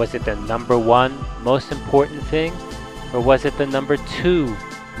 Was it the number one most important thing? Or was it the number two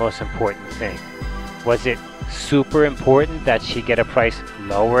most important thing? Was it super important that she get a price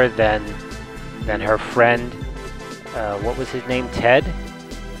lower than her friend, what was his name, Ted,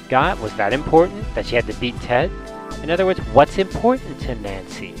 got? Was that important, that she had to beat Ted? In other words, what's important to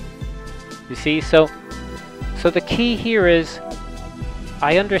Nancy? You see, so the key here is,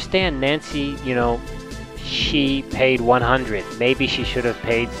 I understand Nancy, you know, she paid 100. Maybe she should have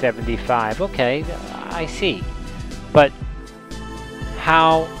paid 75. Okay, I see. But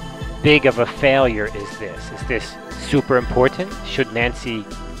how big of a failure is this? Is this super important? Should Nancy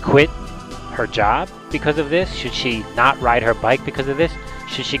quit her job because of this? Should she not ride her bike because of this?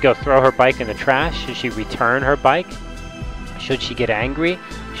 Should she go throw her bike in the trash? Should she return her bike? Should she get angry?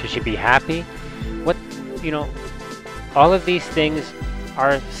 Should she be happy? What, you know, all of these things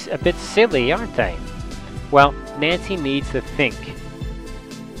are a bit silly, aren't they? Well, Nancy needs to think.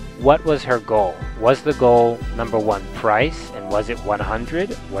 What was her goal? Was the goal, number one, price? And was it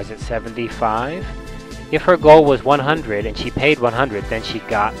 100? Was it 75? If her goal was 100 and she paid 100, then she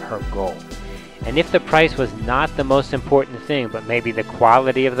got her goal. And if the price was not the most important thing, but maybe the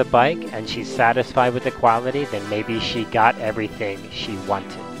quality of the bike, and she's satisfied with the quality, then maybe she got everything she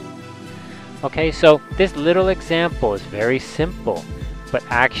wanted. Okay, so this little example is very simple, but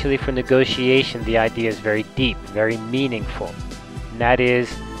actually for negotiation, the idea is very deep, very meaningful. And that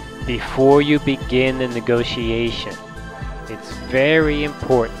is, before you begin the negotiation, it's very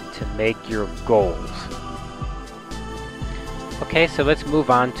important to make your goals. Okay, so let's move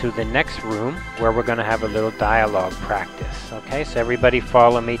on to the next room where we're going to have a little dialogue practice. Okay, so everybody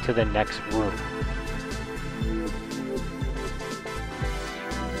follow me to the next room.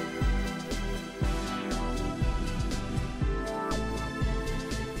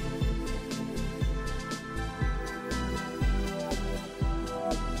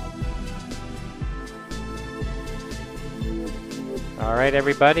 All right,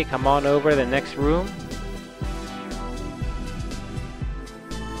 everybody, come on over to the next room.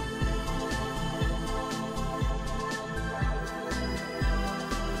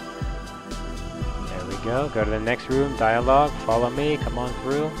 Go to the next room, dialogue, follow me, come on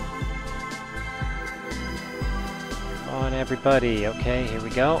through. Come on everybody, okay, here we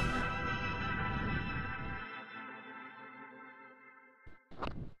go.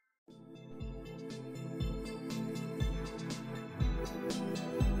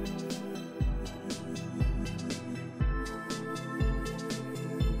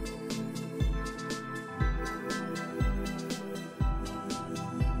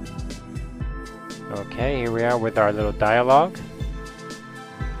 Okay, here we are with our little dialogue.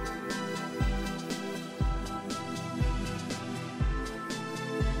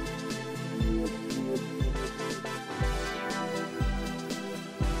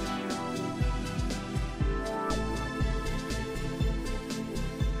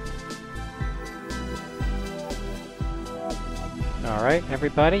 Alright,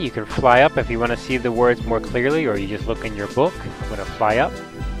 everybody, you can fly up if you want to see the words more clearly, or you just look in your book. I'm going to fly up.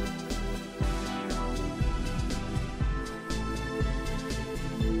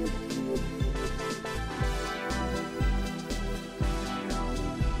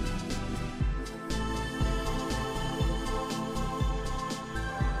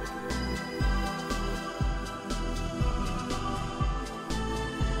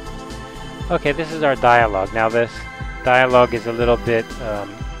 Okay, this is our dialogue. Now this dialogue is a little bit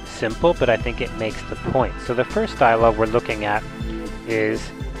simple, but I think it makes the point. So the first dialogue we're looking at is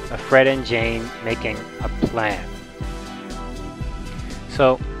Fred and Jane making a plan.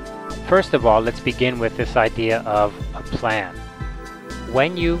 So first of all, let's begin with this idea of a plan.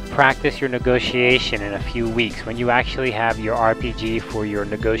 When you practice your negotiation in a few weeks, when you actually have your RPG for your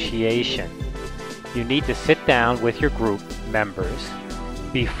negotiation, you need to sit down with your group members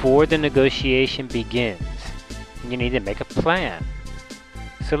before the negotiation begins. You need to make a plan.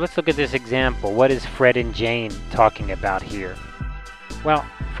 So let's look at this example. What is Fred and Jane talking about here? Well,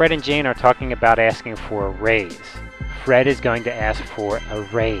 Fred and Jane are talking about asking for a raise. Fred is going to ask for a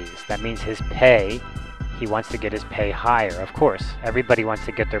raise. That means his pay, he wants to get his pay higher. Of course, everybody wants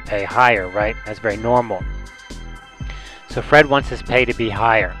to get their pay higher, right? That's very normal. So Fred wants his pay to be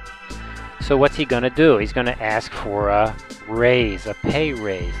higher. So what's he going to do? He's going to ask for a raise, a pay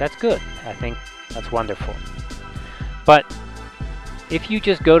raise. That's good. I think that's wonderful. But if you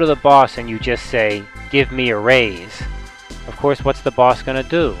just go to the boss and you just say, give me a raise, of course, what's the boss going to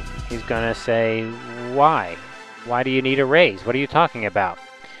do? He's going to say, why? Why do you need a raise? What are you talking about?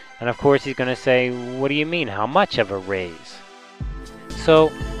 And of course, he's going to say, what do you mean? How much of a raise? So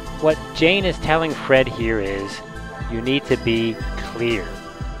what Jane is telling Fred here is you need to be clear.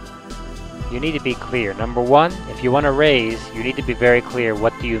 You need to be clear. Number one, if you want to raise, you need to be very clear.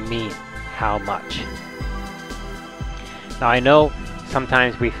 What do you mean? How much? Now I know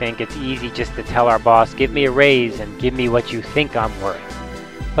sometimes we think it's easy just to tell our boss, give me a raise and give me what you think I'm worth.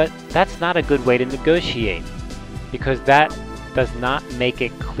 But that's not a good way to negotiate, because that does not make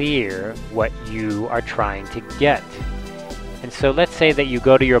it clear what you are trying to get. And so let's say that you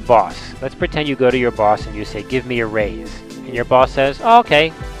go to your boss. Let's pretend you go to your boss and you say, give me a raise. And your boss says, oh,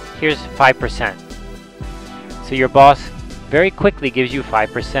 okay, here's 5%. So your boss very quickly gives you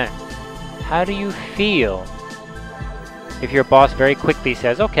 5%. How do you feel if your boss very quickly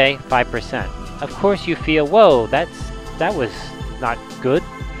says, okay, 5%? Of course you feel, whoa, that was not good.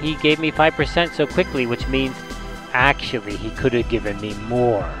 He gave me 5% so quickly, which means actually he could have given me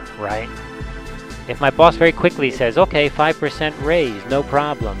more, right? If my boss very quickly says, okay, 5% raise, no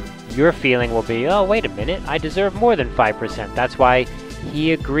problem, your feeling will be, oh, wait a minute, I deserve more than 5%. That's why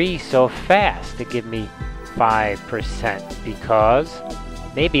he agrees so fast to give me 5%, because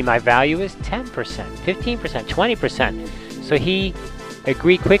maybe my value is 10%, 15%, 20%. So he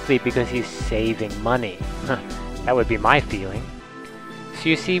agreed quickly because he's saving money. That would be my feeling. So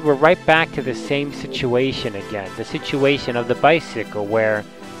you see, we're right back to the same situation again. The situation of the bicycle where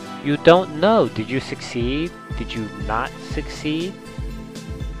you don't know, did you succeed? Did you not succeed?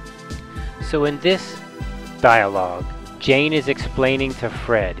 So in this dialogue, Jane is explaining to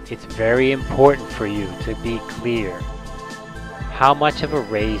Fred, it's very important for you to be clear. How much of a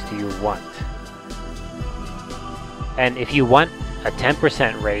raise do you want? And if you want a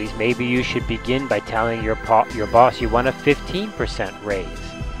 10% raise, maybe you should begin by telling your boss you want a 15% raise.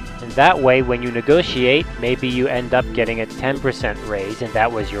 And that way, when you negotiate, maybe you end up getting a 10% raise, and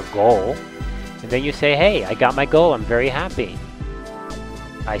that was your goal. And then you say, hey, I got my goal, I'm very happy.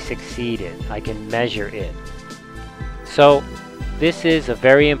 I succeeded, I can measure it. So this is a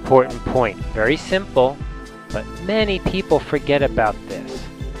very important point. Very simple, but many people forget about this.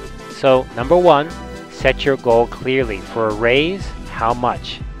 So number one, set your goal clearly. For a raise, how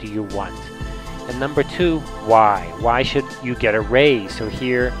much do you want? And number two, why? Why should you get a raise? So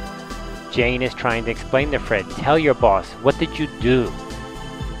here, Jane is trying to explain to Fred, tell your boss, what did you do?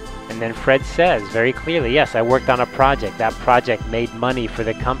 And then Fred says very clearly, yes, I worked on a project. That project made money for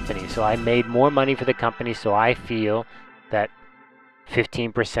the company. So I made more money for the company, so I feel that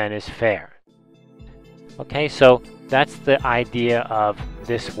 15% is fair. Okay, so that's the idea of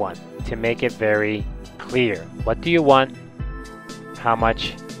this one, to make it very clear. What do you want? How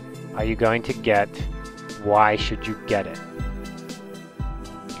much are you going to get? Why should you get it?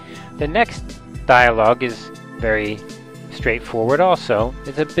 The next dialogue is very straightforward also.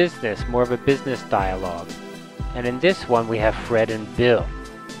 It's a business, more of a business dialogue. And in this one we have Fred and Bill.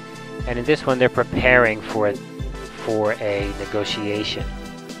 And in this one they're preparing for a negotiation.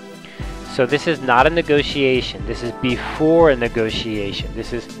 So this is not a negotiation. This is before a negotiation.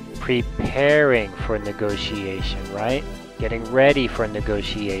 This is preparing for a negotiation, right? Getting ready for a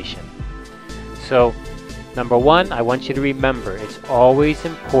negotiation. So number one, I want you to remember, it's always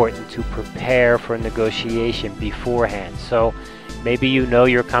important to prepare for a negotiation beforehand. So maybe you know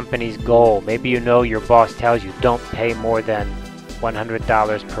your company's goal. Maybe you know your boss tells you don't pay more than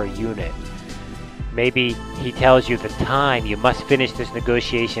 $100 per unit. Maybe he tells you the time, you must finish this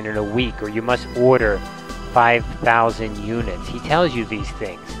negotiation in a week, or you must order 5,000 units. He tells you these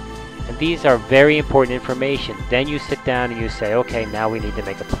things. And these are very important information. Then you sit down and you say, okay, now we need to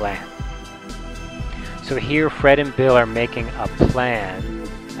make a plan. So here Fred and Bill are making a plan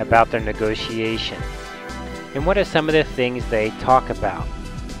about their negotiation. And what are some of the things they talk about?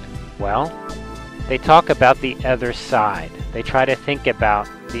 Well, they talk about the other side. They try to think about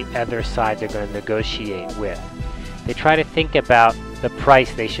the other side they're going to negotiate with. They try to think about the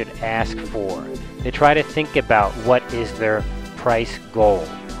price they should ask for. They try to think about what is their price goal,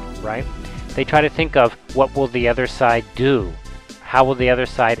 right? They try to think of what will the other side do? How will the other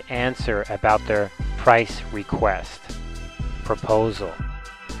side answer about their price request, proposal?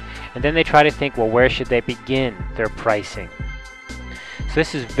 And then they try to think, well, where should they begin their pricing? So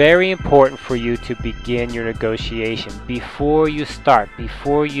this is very important for you to begin your negotiation. Before you start,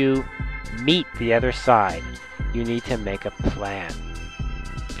 before you meet the other side, you need to make a plan.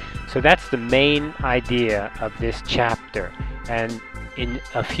 So that's the main idea of this chapter. And in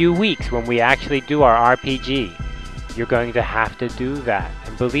a few weeks, when we actually do our RPG, you're going to have to do that.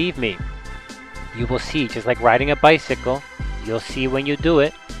 And believe me, you will see, just like riding a bicycle, you'll see when you do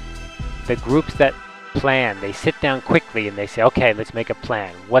it, the groups that plan, they sit down quickly and they say, okay, let's make a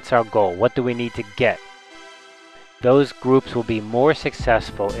plan. What's our goal? What do we need to get? those groups will be more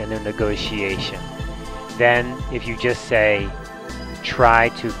successful in their negotiation than if you just say, try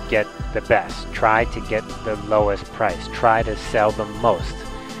to get the best, try to get the lowest price, try to sell the most.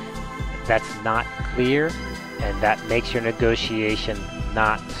 That's not clear, and that makes your negotiation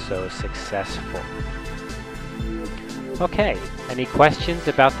not so successful. Okay, any questions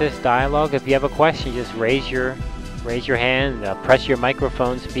about this dialogue? If you have a question, just raise your hand, press your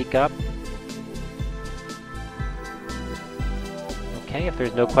microphone, speak up. Okay, if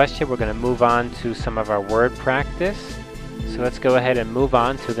there's no question, we're going to move on to some of our word practice. So let's go ahead and move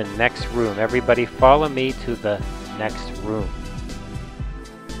on to the next room. Everybody follow me to the next room.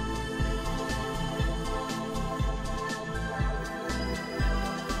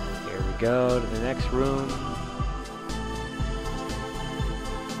 Here we go to the next room.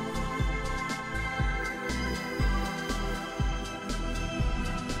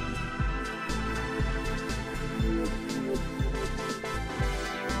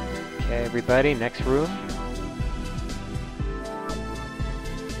 Okay, everybody, next room.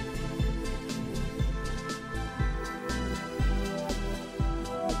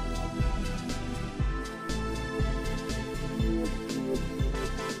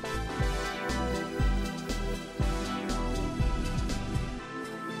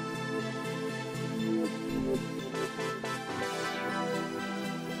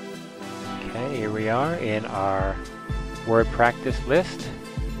 Okay, here we are in our word practice list.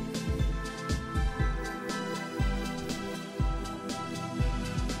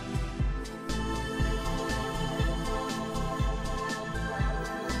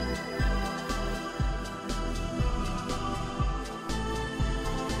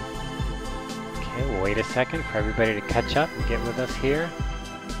 We'll wait a second for everybody to catch up and get with us here.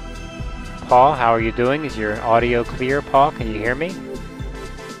 Paul, how are you doing? Is your audio clear, Paul? Can you hear me?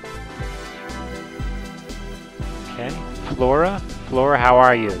 Okay. Flora, how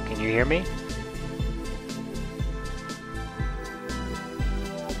are you? Can you hear me?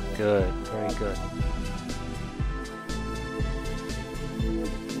 Good, very good.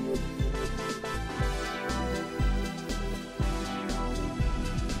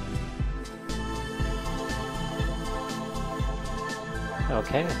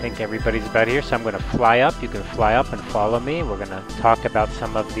 Okay, I think everybody's about here, so I'm going to fly up. You can fly up and follow me. We're going to talk about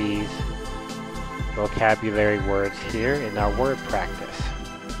some of these vocabulary words here in our word practice.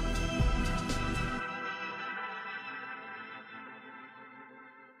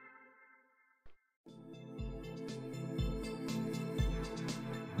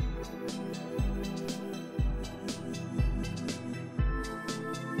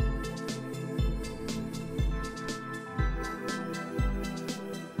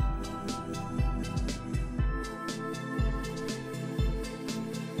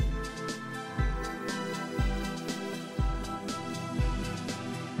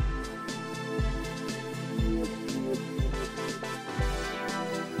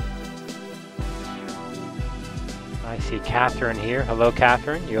 I see Catherine here. Hello,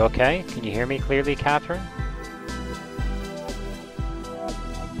 Catherine. You okay? Can you hear me clearly, Catherine?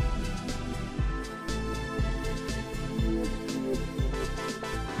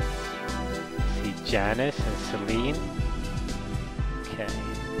 I see Janice and Celine. Okay.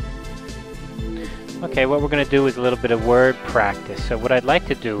 Okay, what we're going to do is a little bit of word practice. So what I'd like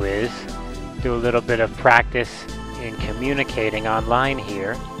to do is do a little bit of practice in communicating online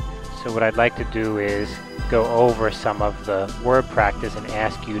here. So what I'd like to do is go over some of the word practice and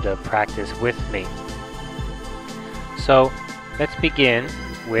ask you to practice with me. So let's begin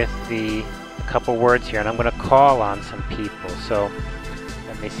with a couple words here, and I'm going to call on some people. So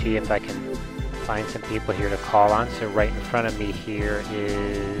let me see if I can find some people here to call on. So right in front of me here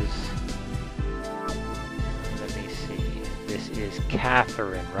is, let me see, this is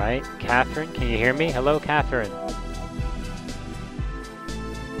Catherine, right? Catherine, can you hear me? Hello, Catherine.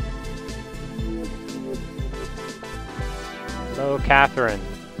 Hello, Catherine.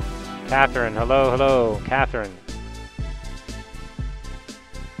 Catherine, hello, Catherine.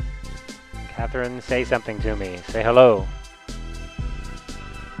 Catherine, say something to me. Say hello.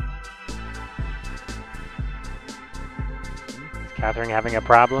 Is Catherine having a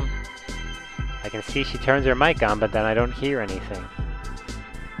problem? I can see she turns her mic on, but then I don't hear anything.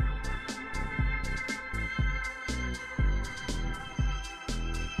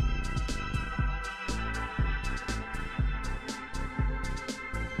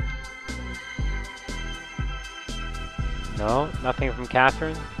 No, nothing from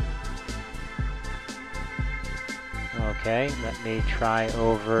Catherine? Okay, let me try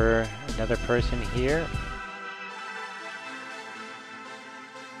over another person here.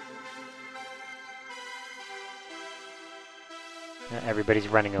 Everybody's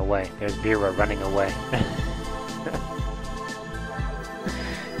running away. There's Vera running away.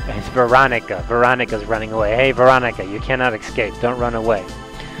 It's Veronica. Veronica's running away. Hey, Veronica, you cannot escape. Don't run away.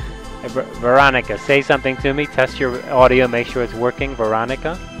 Hey, Veronica, say something to me. Test your audio. Make sure it's working.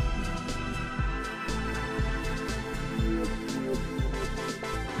 Veronica.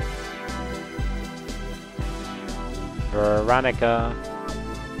 Veronica.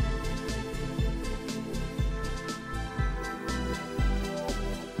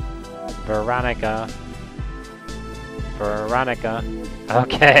 Veronica. Veronica.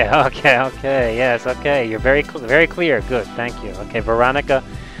 Okay, okay, yes, okay. You're very clear. Good, thank you. Okay, Veronica,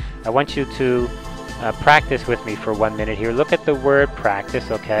 I want you to practice with me for 1 minute here. Look at the word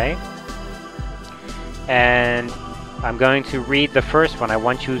practice, okay? And I'm going to read the first one. I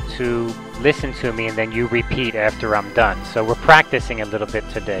want you to listen to me and then you repeat after I'm done. So we're practicing a little bit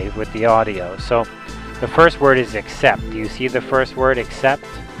today with the audio. So the first word is accept. Do you see the first word, accept?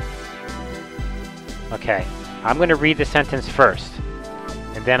 Okay, I'm going to read the sentence first,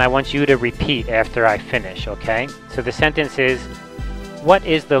 and then I want you to repeat after I finish, okay? So the sentence is, what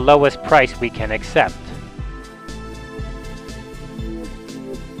is the lowest price we can accept?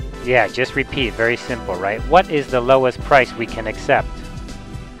 Yeah, just repeat, very simple, right? What is the lowest price we can accept?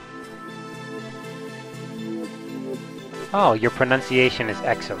 Oh, your pronunciation is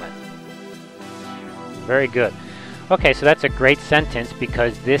excellent. Very good. Okay, so that's a great sentence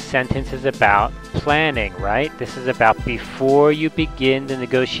because this sentence is about planning, right? This is about before you begin the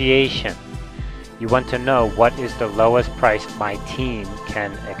negotiation. You want to know what is the lowest price my team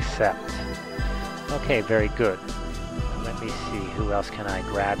can accept. Okay, very good. Let me see, who else can I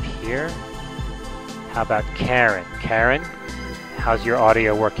grab here? How about Karen? Karen, how's your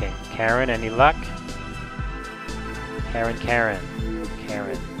audio working? Karen, any luck? Karen. Karen.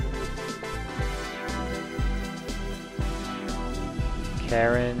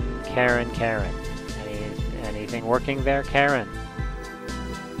 Anything working there, Karen?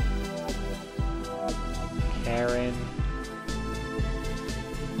 Karen.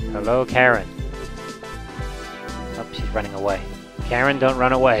 Hello, Karen. Oh, she's running away. Karen, don't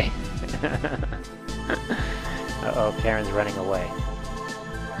run away. Uh-oh, Karen's running away.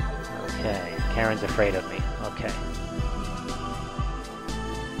 Okay, Karen's afraid of me. Okay.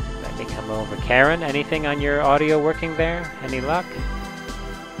 Let me come over. Karen, anything on your audio working there? Any luck?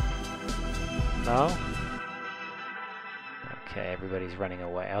 No? Okay, everybody's running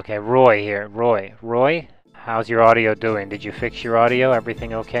away. Okay, Roy here. Roy, how's your audio doing? Did you fix your audio?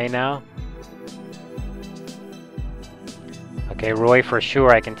 Everything okay now? Okay, Roy, for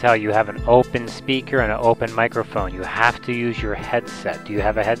sure I can tell you have an open speaker and an open microphone. You have to use your headset. Do you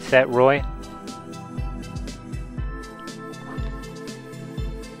have a headset, Roy?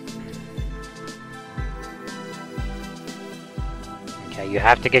 Okay, you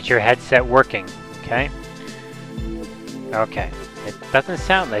have to get your headset working, okay? Okay, it doesn't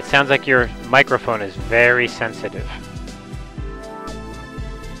sound, it sounds like your microphone is very sensitive.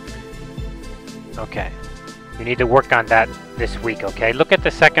 Okay, you need to work on that this week, okay? Look at the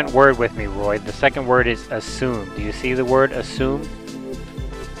second word with me, Roy. The second word is assume. Do you see the word assume?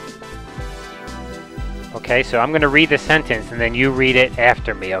 Okay, so I'm going to read the sentence and then you read it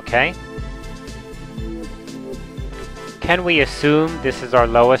after me, okay? Can we assume this is our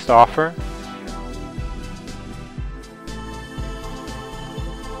lowest offer?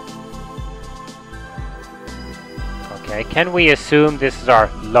 Okay, can we assume this is our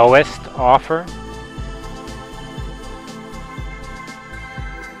lowest offer?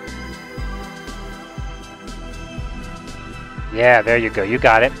 Yeah, there you go. You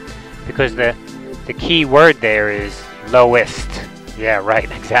got it. Because the key word there is lowest. Yeah,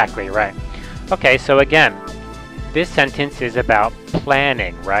 right. Exactly, right. Okay, so again, this sentence is about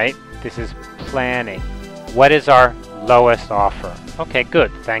planning, right? This is planning. What is our lowest offer? Okay,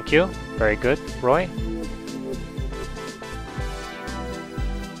 good. Thank you. Very good. Roy?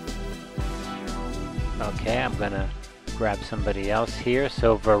 Okay, I'm gonna grab somebody else here.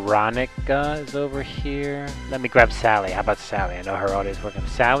 So Veronica is over here. Let me grab Sally. How about Sally? I know her audio is working.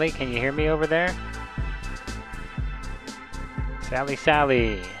 Sally, can you hear me over there?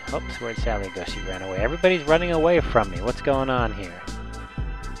 Sally. Oops, where'd Sally go? She ran away. Everybody's running away from me. What's going on here?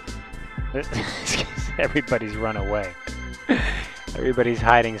 Everybody's run away. Everybody's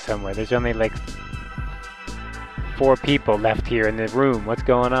hiding somewhere. There's only like 4 people left here in the room. What's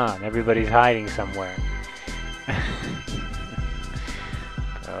going on? Everybody's hiding somewhere.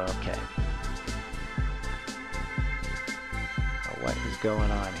 Okay. What is going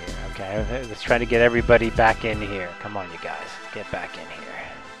on here? Okay, let's try to get everybody back in here. Come on, you guys. Get back in here.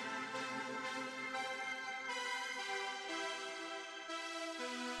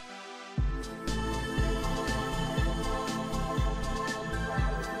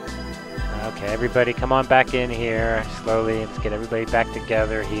 Okay, everybody come on back in here slowly. Let's get everybody back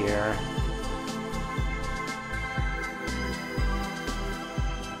together here.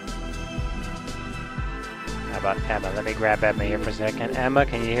 How about Emma? Let me grab Emma here for a second. Emma,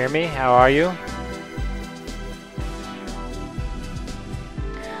 can you hear me? How are you?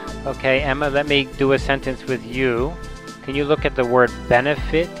 Okay, Emma, let me do a sentence with you. Can you look at the word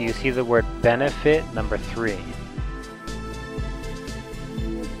benefit? Do you see the word benefit? Number 3.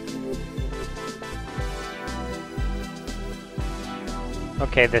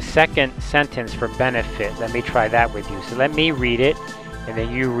 Okay, the second sentence for benefit, let me try that with you. So let me read it, and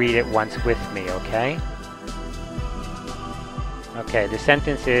then you read it once with me, okay? Okay, the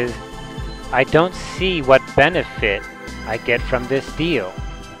sentence is, I don't see what benefit I get from this deal.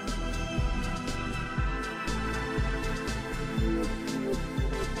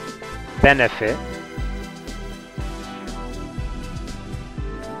 Benefit.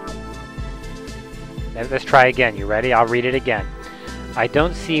 Let's try again. You ready? I'll read it again. I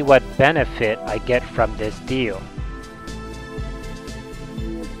don't see what benefit I get from this deal.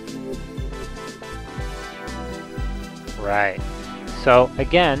 Right. So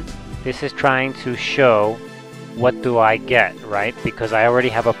again, this is trying to show what do I get, right? Because I already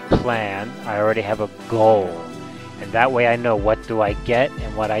have a plan, I already have a goal. And that way I know what do I get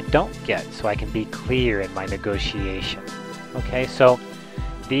and what I don't get, so I can be clear in my negotiation. Okay, so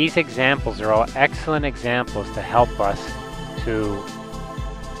these examples are all excellent examples to help us to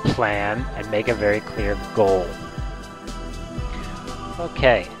plan and make a very clear goal.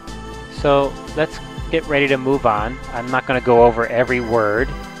 Okay, so let's get ready to move on. I'm not going to go over every word,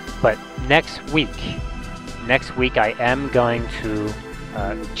 but next week I am going to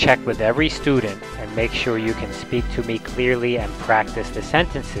check with every student and make sure you can speak to me clearly and practice the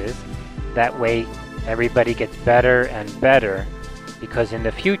sentences. That way everybody gets better and better, because in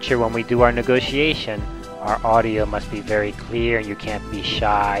the future when we do our negotiation, our audio must be very clear and you can't be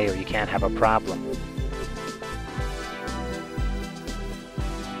shy or you can't have a problem.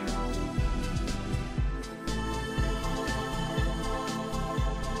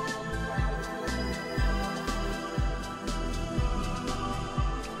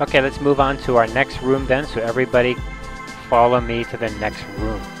 Okay, let's move on to our next room then, so everybody follow me to the next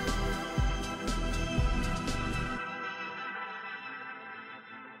room.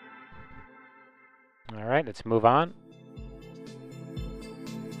 Alright, let's move on.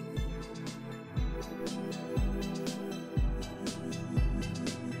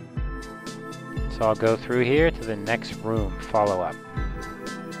 So I'll go through here to the next room, follow up.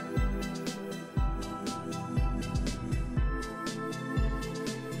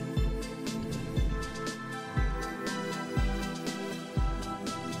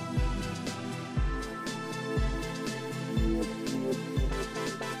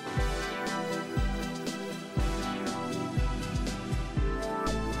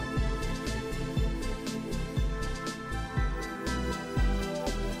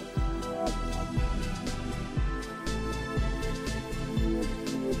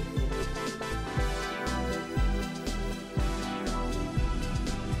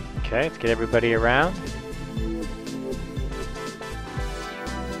 Okay, let's get everybody around.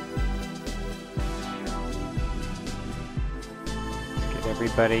 Let's get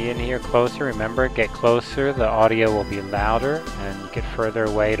everybody in here closer. Remember, get closer, the audio will be louder, and get further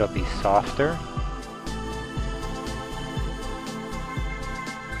away, it'll be softer.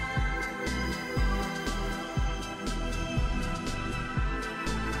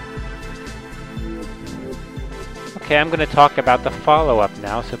 Okay, I'm going to talk about the follow-up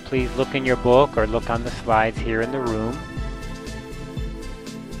now, so please look in your book or look on the slides here in the room.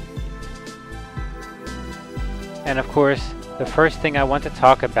 And of course, the first thing I want to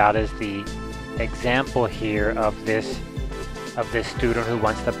talk about is the example here of this student who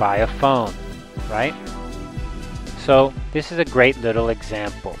wants to buy a phone, right? So this is a great little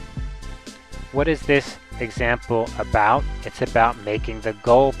example. What is this example about? It's about making the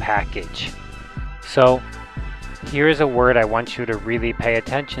goal package. So here is a word I want you to really pay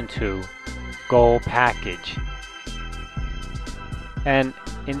attention to: goal package. And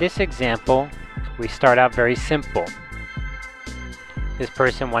in this example, we start out very simple. This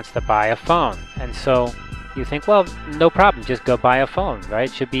person wants to buy a phone, and so you think, well, no problem, just go buy a phone, right?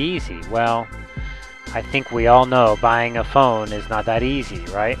 It should be easy. Well, I think we all know buying a phone is not that easy,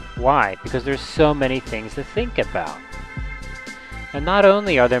 right? Why? Because there's so many things to think about. And not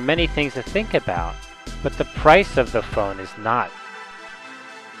only are there many things to think about, but the price of the phone is not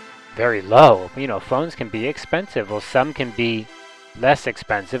very low. You know, phones can be expensive. Well, some can be less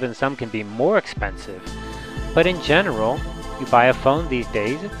expensive and some can be more expensive. But in general, you buy a phone these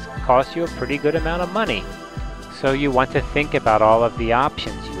days, it costs you a pretty good amount of money. So you want to think about all of the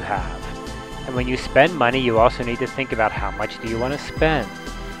options you have. And when you spend money, you also need to think about how much do you want to spend.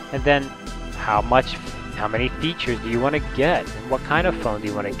 And then how many features do you want to get? And what kind of phone do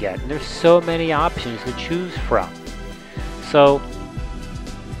you want to get? And there's so many options to choose from. So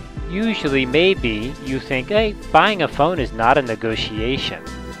usually maybe you think, hey, buying a phone is not a negotiation.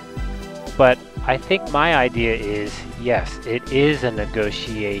 But I think my idea is, yes, it is a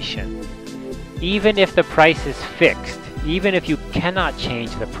negotiation. Even if the price is fixed, even if you cannot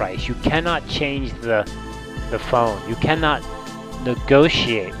change the price, you cannot change the phone, you cannot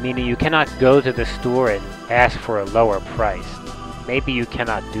negotiate, meaning you cannot go to the store and ask for a lower price. Maybe you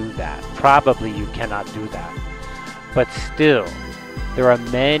cannot do that. Probably you cannot do that. But still, there are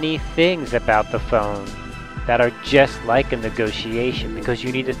many things about the phone that are just like a negotiation, because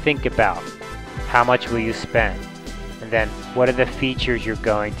you need to think about how much will you spend, and then what are the features you're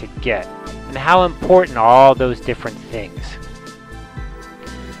going to get, and how important are all those different things.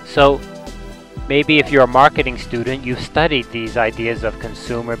 So maybe if you're a marketing student, you've studied these ideas of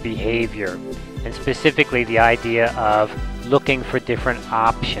consumer behavior, and specifically the idea of looking for different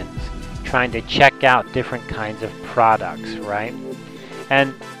options, trying to check out different kinds of products, right?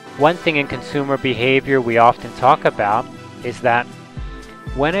 And one thing in consumer behavior we often talk about is that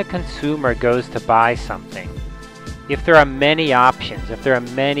when a consumer goes to buy something, if there are many options, if there are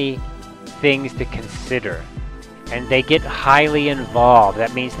many things to consider, and they get highly involved,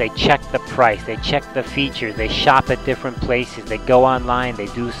 that means they check the price, they check the features, they shop at different places, they go online, they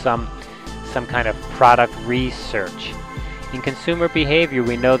do some kind of product research. In consumer behavior,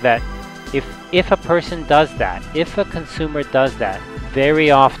 we know that if a person does that, if a consumer does that,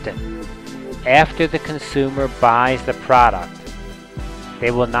 very often, after the consumer buys the product,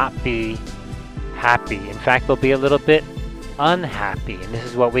 they will not be happy. In fact, they'll be a little bit unhappy. And this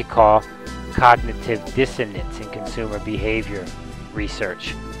is what we call cognitive dissonance in consumer behavior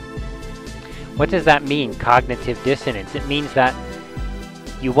research. What does that mean, cognitive dissonance? It means that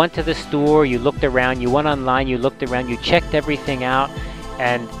you went to the store, you looked around, you went online, you looked around, you checked everything out,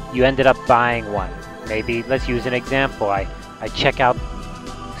 and you ended up buying one. Maybe, let's use an example. I check out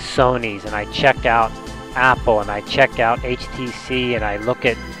Sony's, and I check out Apple, and I check out HTC, and I look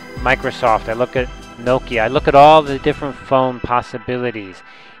at Microsoft, I look at Nokia, I look at all the different phone possibilities.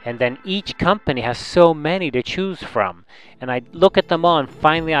 And then each company has so many to choose from. And I look at them all, and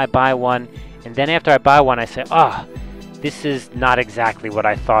finally I buy one. And then after I buy one, I say, oh, this is not exactly what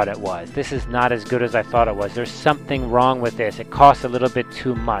I thought it was. This is not as good as I thought it was. There's something wrong with this. It costs a little bit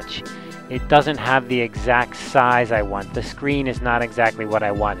too much. It doesn't have the exact size I want. The screen is not exactly what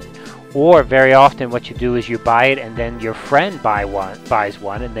I wanted. Or very often what you do is you buy it, and then your friend buys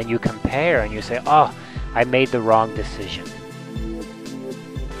one, and then you compare and you say, oh, I made the wrong decision.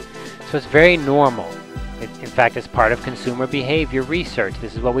 So it's very normal. In fact, it's part of consumer behavior research.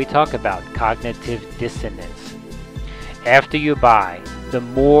 This is what we talk about, cognitive dissonance. After you buy, the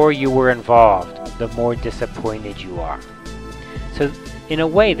more you were involved, the more disappointed you are. So in a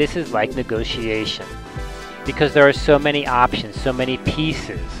way, this is like negotiation, because there are so many options, so many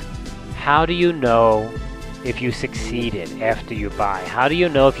pieces. How do you know if you succeeded after you buy? How do you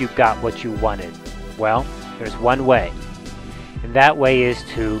know if you got what you wanted? Well, there's one way. And that way is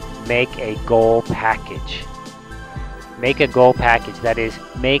to make a goal package. Make a goal package, that is,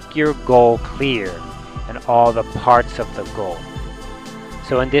 make your goal clear and all the parts of the goal.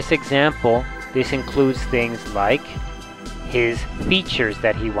 So in this example, this includes things like his features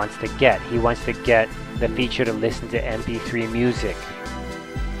that he wants to get. He wants to get the feature to listen to MP3 music.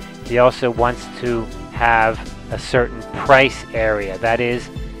 He also wants to have a certain price area. That is,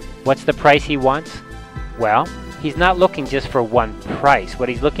 what's the price he wants? Well, he's not looking just for one price. What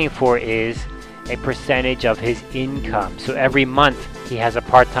he's looking for is a percentage of his income. So every month he has a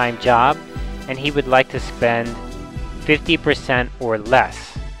part-time job, and he would like to spend 50% or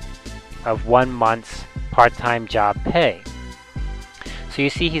less of 1 month's part-time job pay. So you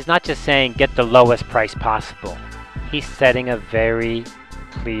see, he's not just saying get the lowest price possible. He's setting a very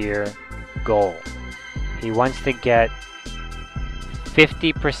clear goal. He wants to get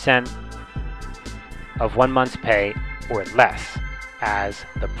 50% of 1 month's pay or less as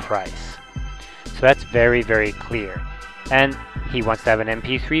the price. So that's very, very clear. And he wants to have an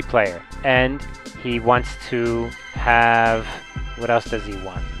MP3 player. And he wants to have, what else does he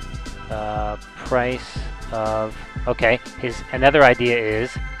want? Price of, okay, another idea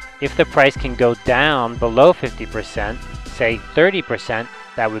is if the price can go down below 50%, say 30%,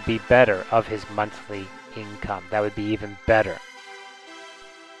 that would be better of his monthly income. That would be even better.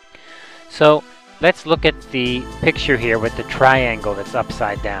 So let's look at the picture here with the triangle that's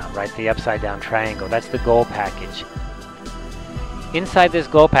upside down, right? The upside down triangle. That's the goal package. Inside this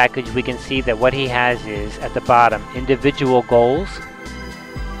goal package, we can see that what he has is, at the bottom, individual goals.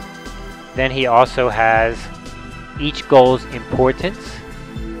 Then he also has each goal's importance.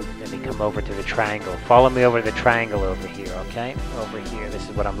 Let me come over to the triangle. Follow me over to the triangle over here, okay? Over here. This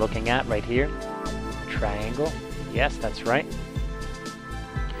is what I'm looking at right here. Triangle. Yes, that's right.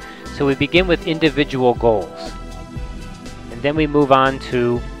 So we begin with individual goals. And then we move on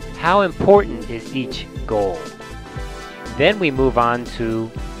to how important is each goal. Then we move on to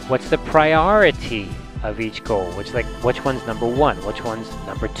what's the priority of each goal, which one's number one, which one's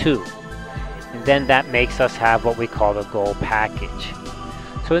number two. And then that makes us have what we call the goal package.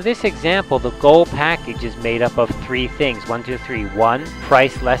 So in this example, the goal package is made up of three things. 1, 2, 3. 1,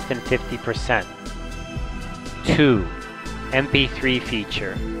 price less than 50%. 2, MP3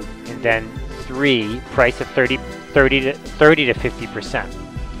 feature. And then 3, price of 30 to 50%.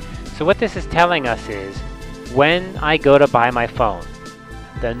 So what this is telling us is, when I go to buy my phone,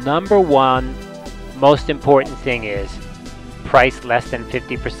 the number one most important thing is price less than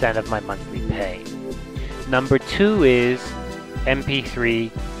 50% of my monthly pay. Number 2 is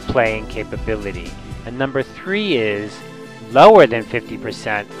MP3 playing capability. And number 3 is lower than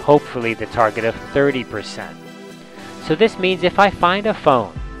 50%, hopefully the target of 30%. So this means if I find a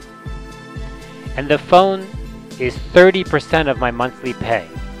phone and the phone is 30% of my monthly pay,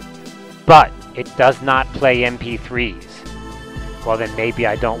 but it does not play MP3s, well then maybe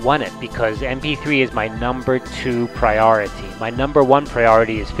I don't want it, because MP3 is my number 2 priority. My number 1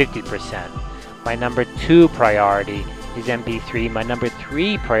 priority is 50%. My number 2 priority is MP3. My number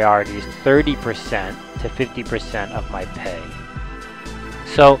 3 priority is 30% to 50% of my pay.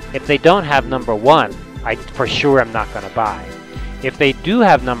 So if they don't have number 1, for sure I'm not going to buy. If they do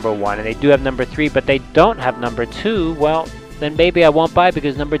have number 1 and they do have number 3, but they don't have number 2, well, then maybe I won't buy,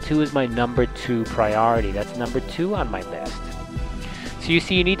 because number 2 is my number 2 priority. That's number 2 on my list. So you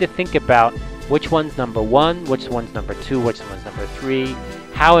see, you need to think about which one's number 1, which one's number 2, which one's number 3.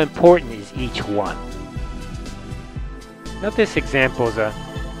 How important is each one? Now this example is a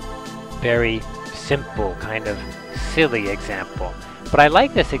very simple, kind of silly example. But I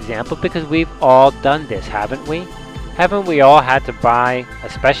like this example because we've all done this, haven't we? Haven't we all had to buy,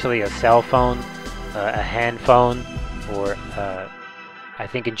 especially a cell phone, a hand phone, or I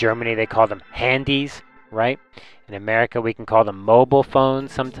think in Germany they call them handies, right? In America we can call them mobile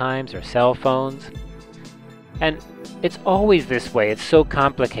phones sometimes, or cell phones. And it's always this way. It's so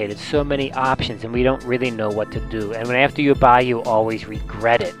complicated, so many options, and we don't really know what to do. And when after you buy, you always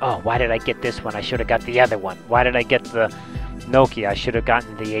regret it. Oh, why did I get this one? I should have got the other one. Why did I get the Nokia? I should have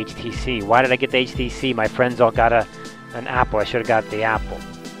gotten the HTC. Why did I get the HTC? My friends all got an Apple. I should have got the Apple.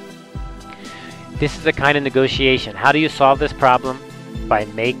 This is the kind of negotiation. How do you solve this problem? By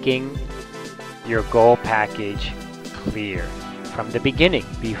making your goal package clear from the beginning,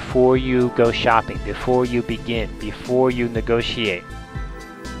 before you go shopping, before you begin, before you negotiate.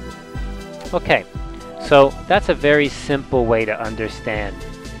 Okay, so that's a very simple way to understand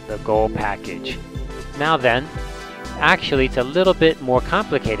the goal package. Now then, actually it's a little bit more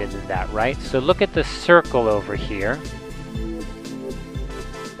complicated than that, right? So look at the circle over here.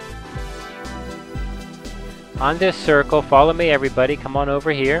 On this circle, follow me everybody, come on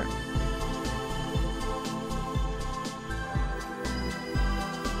over here.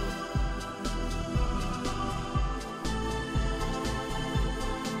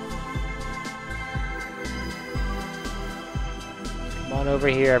 Come on over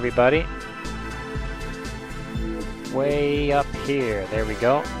here everybody. Way up here, there we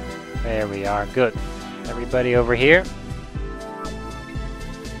go. There we are, good. Everybody over here.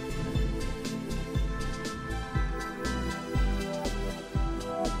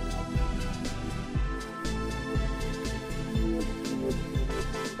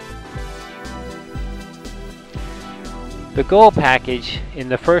 The goal package in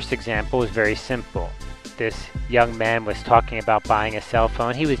the first example was very simple. This young man was talking about buying a cell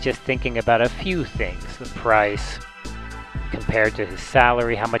phone. He was just thinking about a few things. The price compared to his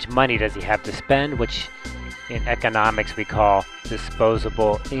salary, how much money does he have to spend, which in economics we call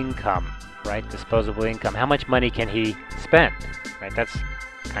disposable income, right? Disposable income. How much money can he spend, right? That's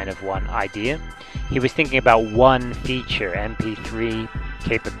kind of one idea. He was thinking about one feature, MP3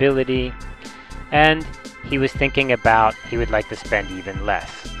 capability, and he was thinking about he would like to spend even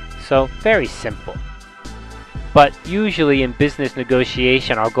less. So very simple. But usually in business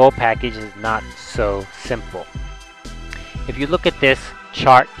negotiation, our goal package is not so simple. If you look at this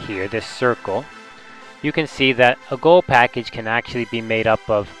chart here, this circle, you can see that a goal package can actually be made up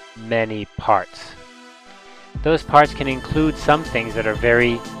of many parts. Those parts can include some things that are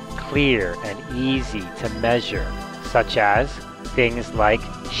very clear and easy to measure, such as things like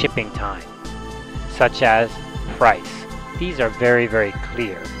shipping time, such as price. These are very, very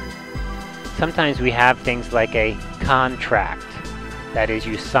clear. Sometimes we have things like a contract. That is,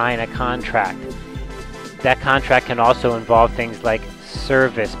 you sign a contract. That contract can also involve things like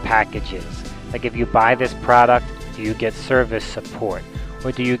service packages. Like if you buy this product, do you get service support?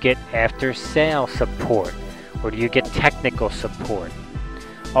 Or do you get after-sale support? Or do you get technical support?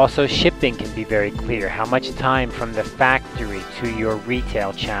 Also, shipping can be very clear. How much time from the factory to your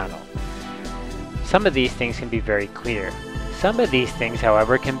retail channel? Some of these things can be very clear. Some of these things,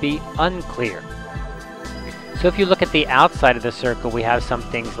 however, can be unclear. So if you look at the outside of the circle, we have some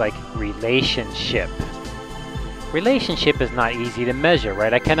things like relationship. Relationship is not easy to measure,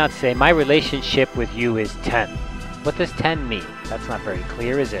 right? I cannot say my relationship with you is 10. What does 10 mean? That's not very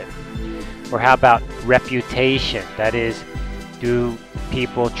clear, is it? Or how about reputation? That is, do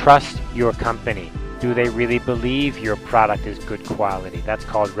people trust your company? Do they really believe your product is good quality? That's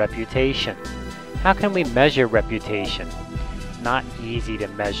called reputation. How can we measure reputation? Not easy to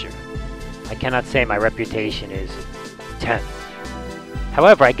measure. I cannot say my reputation is 10.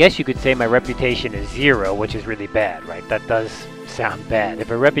 However, I guess you could say my reputation is 0, which is really bad, right? That does sound bad. If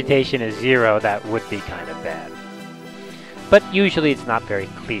a reputation is 0, that would be kind of bad. But usually it's not very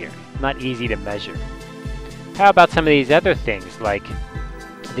clear, not easy to measure. How about some of these other things, like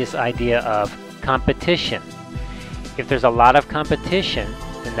this idea of competition? If there's a lot of competition,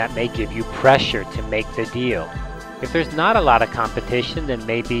 then that may give you pressure to make the deal. If there's not a lot of competition, then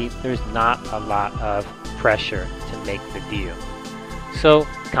maybe there's not a lot of pressure to make the deal. So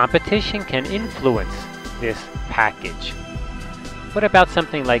competition can influence this package. What about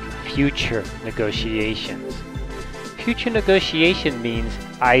something like future negotiations? Future negotiation means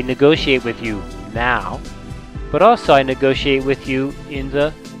I negotiate with you now, but also I negotiate with you in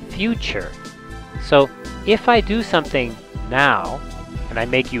the future. So if I do something now and I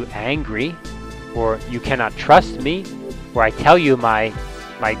make you angry, or you cannot trust me, or I tell you my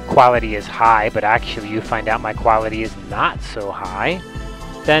quality is high, but actually you find out my quality is not so high,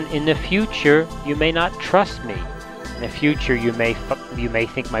 then in the future you may not trust me. In the future you may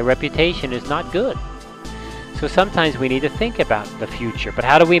think my reputation is not good. So sometimes we need to think about the future. But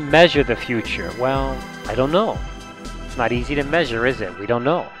how do we measure the future? Well, I don't know. It's not easy to measure, is it? We don't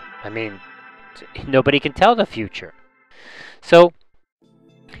know. I mean, nobody can tell the future. So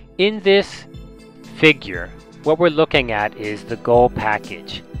in this figure, what we're looking at is the goal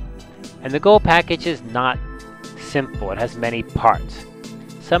package. And the goal package is not simple. It has many parts.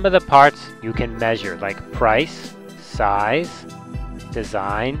 Some of the parts you can measure, like price, size,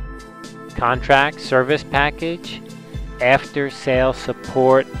 design, contract, service package, after-sale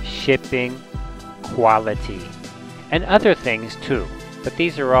support, shipping, quality, and other things too. But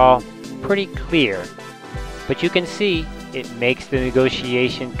these are all pretty clear. But you can see it makes the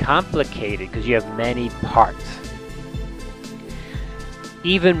negotiation complicated because you have many parts.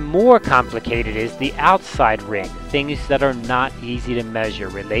 Even more complicated is the outside ring, things that are not easy to measure.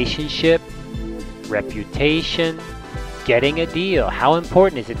 Relationship, reputation, getting a deal. How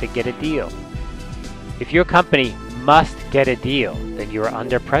important is it to get a deal? If your company must get a deal, then you're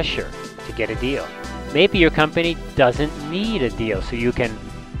under pressure to get a deal. Maybe your company doesn't need a deal, so you can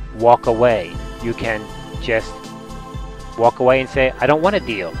walk away. You can just walk away and say, I don't want a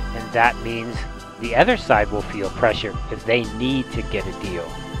deal. And that means the other side will feel pressure if they need to get a deal,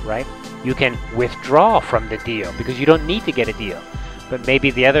 right? You can withdraw from the deal because you don't need to get a deal. But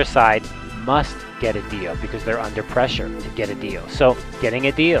maybe the other side must get a deal because they're under pressure to get a deal. So getting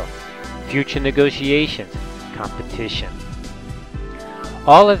a deal, future negotiations, competition.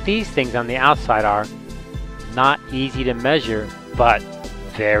 All of these things on the outside are not easy to measure, but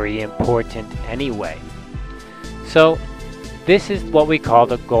very important anyway. So this is what we call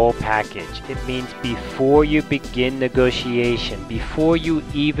the goal package. It means before you begin negotiation, before you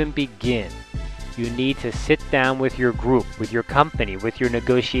even begin, you need to sit down with your group, with your company, with your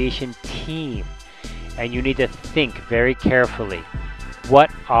negotiation team, and you need to think very carefully,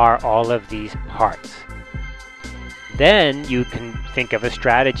 what are all of these parts? Then you can think of a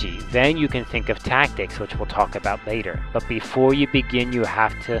strategy. Then you can think of tactics, which we'll talk about later. But before you begin, you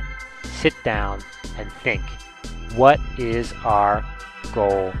have to sit down and think, what is our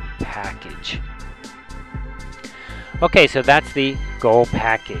goal package? Okay, so that's the goal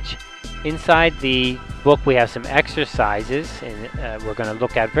package. Inside the book we have some exercises, and we're going to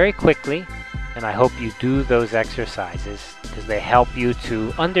look at very quickly, and I hope you do those exercises because they help you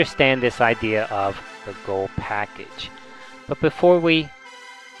to understand this idea of the goal package. But before we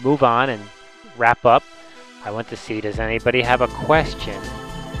move on and wrap up, I want to see, does anybody have a question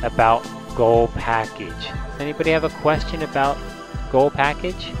about goal package? Does anybody have a question about goal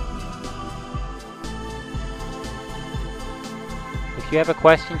package? If you have a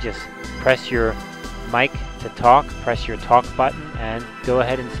question, just press your mic to talk, press your talk button, and go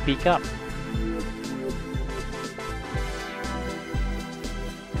ahead and speak up.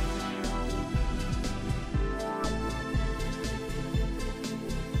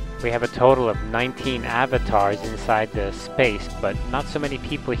 We have a total of 19 avatars inside the space, but not so many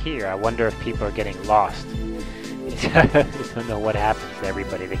people here. I wonder if people are getting lost. I don't know what happens to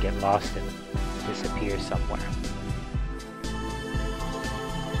everybody. They get lost and disappear somewhere.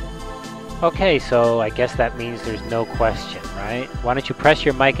 Okay, so I guess that means there's no question, right? Why don't you press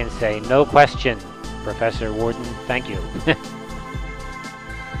your mic and say, "No question, Professor Warden, thank you."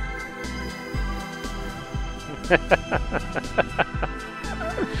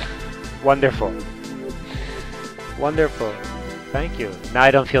 Wonderful. Wonderful. Thank you. Now I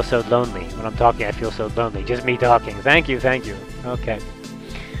don't feel so lonely. When I'm talking, I feel so lonely. Just me talking. Thank you, thank you. Okay.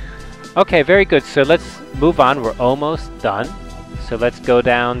 Okay, very good. So let's move on. We're almost done. So let's go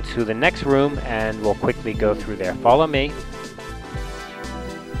down to the next room and we'll quickly go through there. Follow me.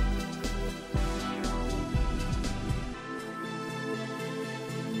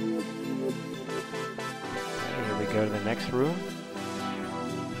 Okay, here we go to the next room.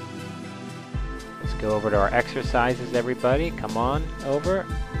 Let's go over to our exercises, everybody. Come on over.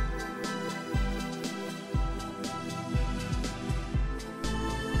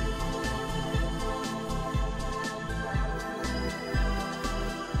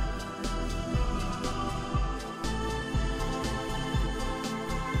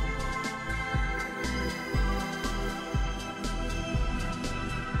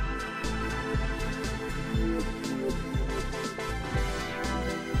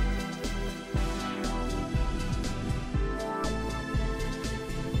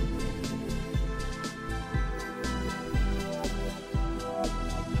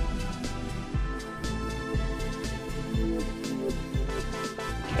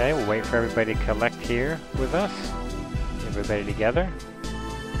 Okay, we'll wait for everybody to collect here with us. Everybody together.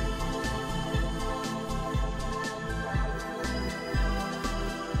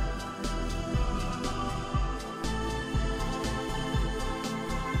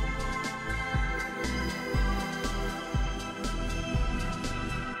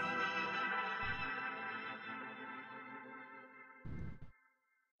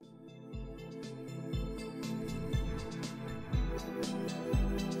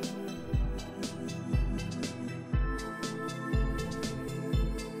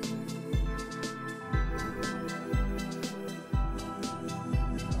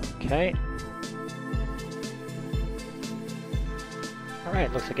 Okay.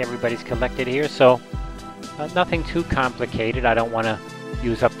 Alright, looks like everybody's collected here, so nothing too complicated. I don't want to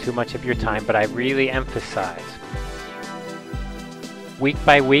use up too much of your time, but I really emphasize, week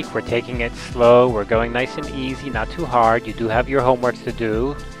by week, we're taking it slow, we're going nice and easy, not too hard. You do have your homeworks to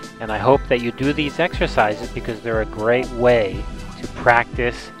do, and I hope that you do these exercises because they're a great way to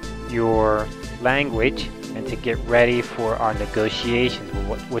practice your language and to get ready for our negotiations,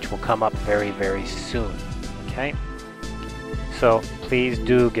 which will come up very, very soon. Okay? So please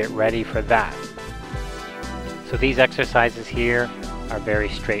do get ready for that. So these exercises here are very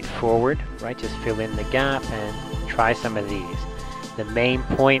straightforward, right? Just fill in the gap and try some of these. The main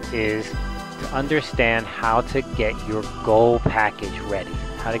point is to understand how to get your goal package ready.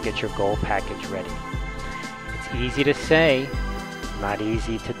 How to get your goal package ready. It's easy to say, not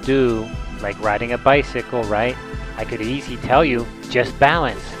easy to do. Like riding a bicycle, right? I could easily tell you, just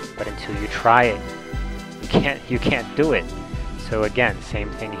balance, but until you try it, you can't do it. So again, same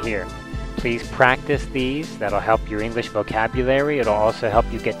thing here. Please practice these. That'll help your English vocabulary. It'll also help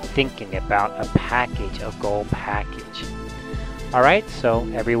you get thinking about a package, a goal package. Alright, so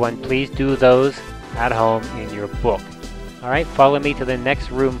everyone please do those at home in your book. Alright, follow me to the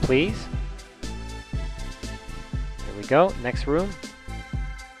next room, please. Here we go, next room.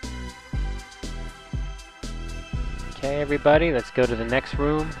 Okay, everybody, let's go to the next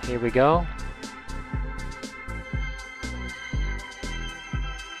room. Here we go.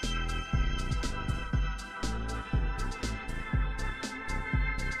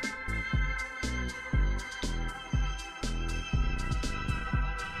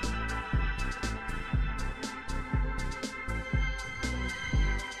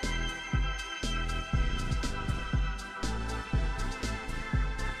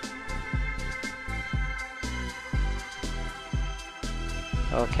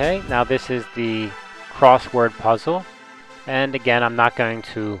 Okay, now this is the crossword puzzle. And again, I'm not going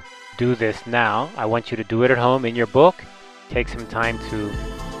to do this now. I want you to do it at home in your book. Take some time to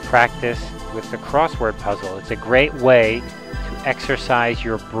practice with the crossword puzzle. It's a great way to exercise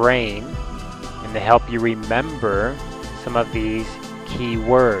your brain and to help you remember some of these key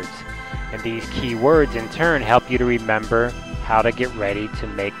words. And these key words in turn help you to remember how to get ready to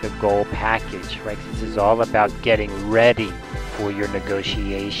make the goal package, right? This is all about getting ready for your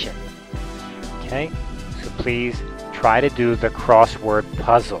negotiation. Okay, so please try to do the crossword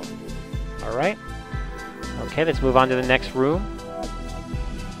puzzle. All right? Okay, let's move on to the next room.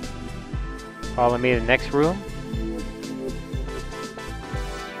 Follow me to the next room.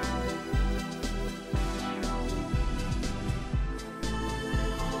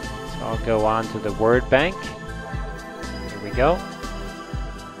 So I'll go on to the word bank. Here we go.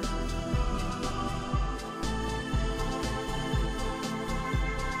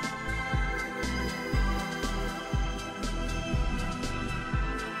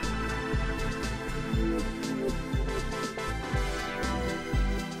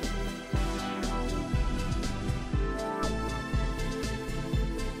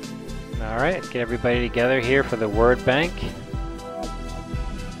 Alright, let's get everybody together here for the word bank.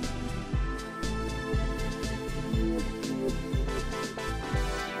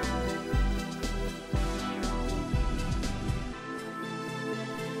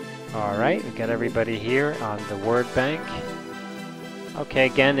 Alright, we got everybody here on the word bank. Okay,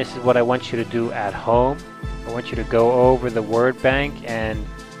 again, this is what I want you to do at home. I want you to go over the word bank and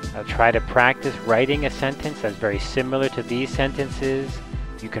try to practice writing a sentence that's very similar to these sentences.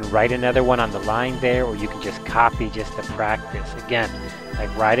 You can write another one on the line there, or you can just copy just to practice. Again,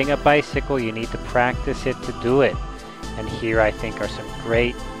 like riding a bicycle, you need to practice it to do it. And here I think are some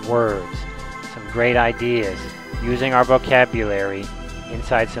great words, some great ideas, using our vocabulary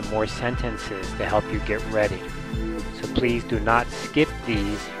inside some more sentences to help you get ready. So please do not skip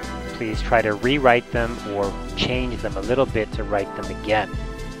these. Please try to rewrite them or change them a little bit to write them again.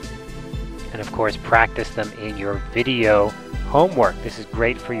 And of course, practice them in your video homework. This is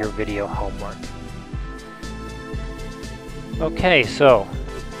great for your video homework. Okay, so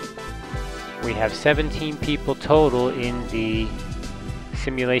we have 17 people total in the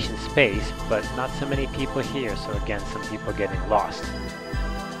simulation space, but not so many people here, so again, some people getting lost.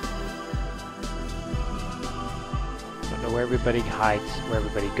 Don't know where everybody hides, where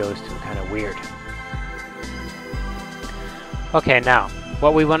everybody goes to, kind of weird. Okay, now,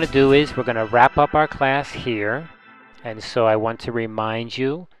 what we want to do is we're going to wrap up our class here. And so I want to remind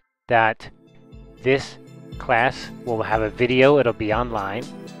you that this class will have a video, it'll be online.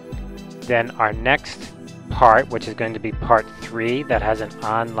 Then our next part, which is going to be part 3, that has an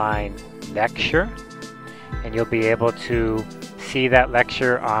online lecture. And you'll be able to see that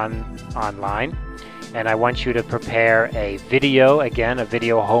lecture online. And I want you to prepare a video, again, a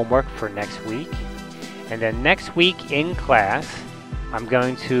video homework for next week. And then next week in class, I'm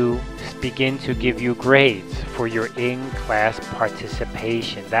going to begin to give you grades for your in-class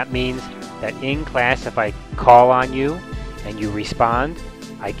participation. That means that in class, if I call on you and you respond,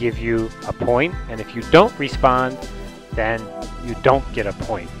 I give you a point, and if you don't respond, then you don't get a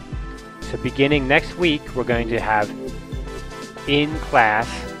point. So beginning next week, we're going to have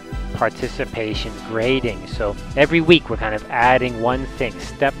in-class participation grading. So every week we're kind of adding one thing,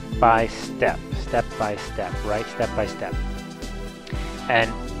 step by step, right? Step by step.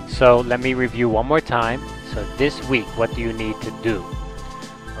 And so let me review one more time. So this week, what do you need to do?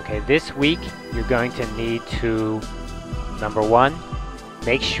 Okay, this week you're going to need to, number 1,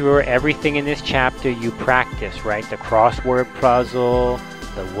 make sure everything in this chapter you practice, right? The crossword puzzle,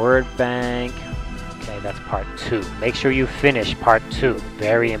 the word bank. Okay, that's part 2. Make sure you finish part 2.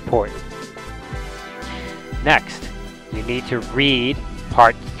 Very important. Next, you need to read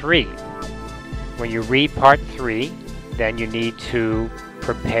part 3. When you read part 3, then you need to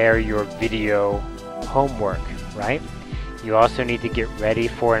prepare your video homework, right? You also need to get ready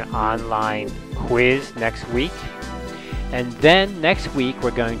for an online quiz next week. And then next week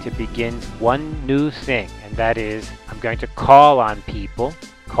we're going to begin one new thing, and that is I'm going to call on people,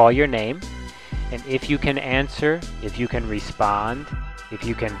 call your name, and if you can answer, if you can respond, if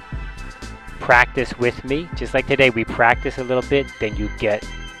you can practice with me, just like today we practice a little bit, then you get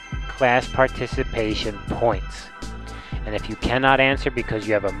class participation points. And if you cannot answer because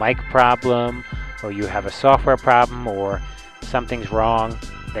you have a mic problem, or you have a software problem, or something's wrong,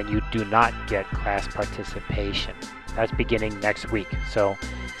 then you do not get class participation. That's beginning next week. So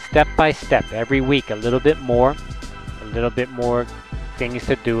step by step, every week a little bit more things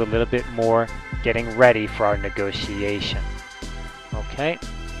to do, a little bit more getting ready for our negotiation. Okay?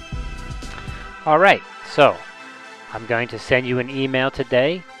 Alright, so I'm going to send you an email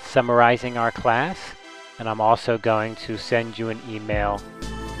today summarizing our class, and I'm also going to send you an email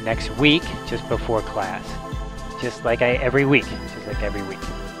next week just before class. Just like every week.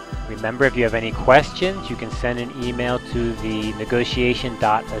 Remember, if you have any questions, you can send an email to the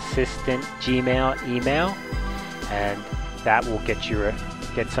negotiation.assistant@gmail email, and that will get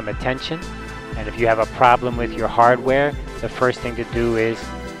some attention. And if you have a problem with your hardware, the first thing to do is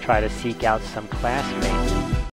try to seek out some classmates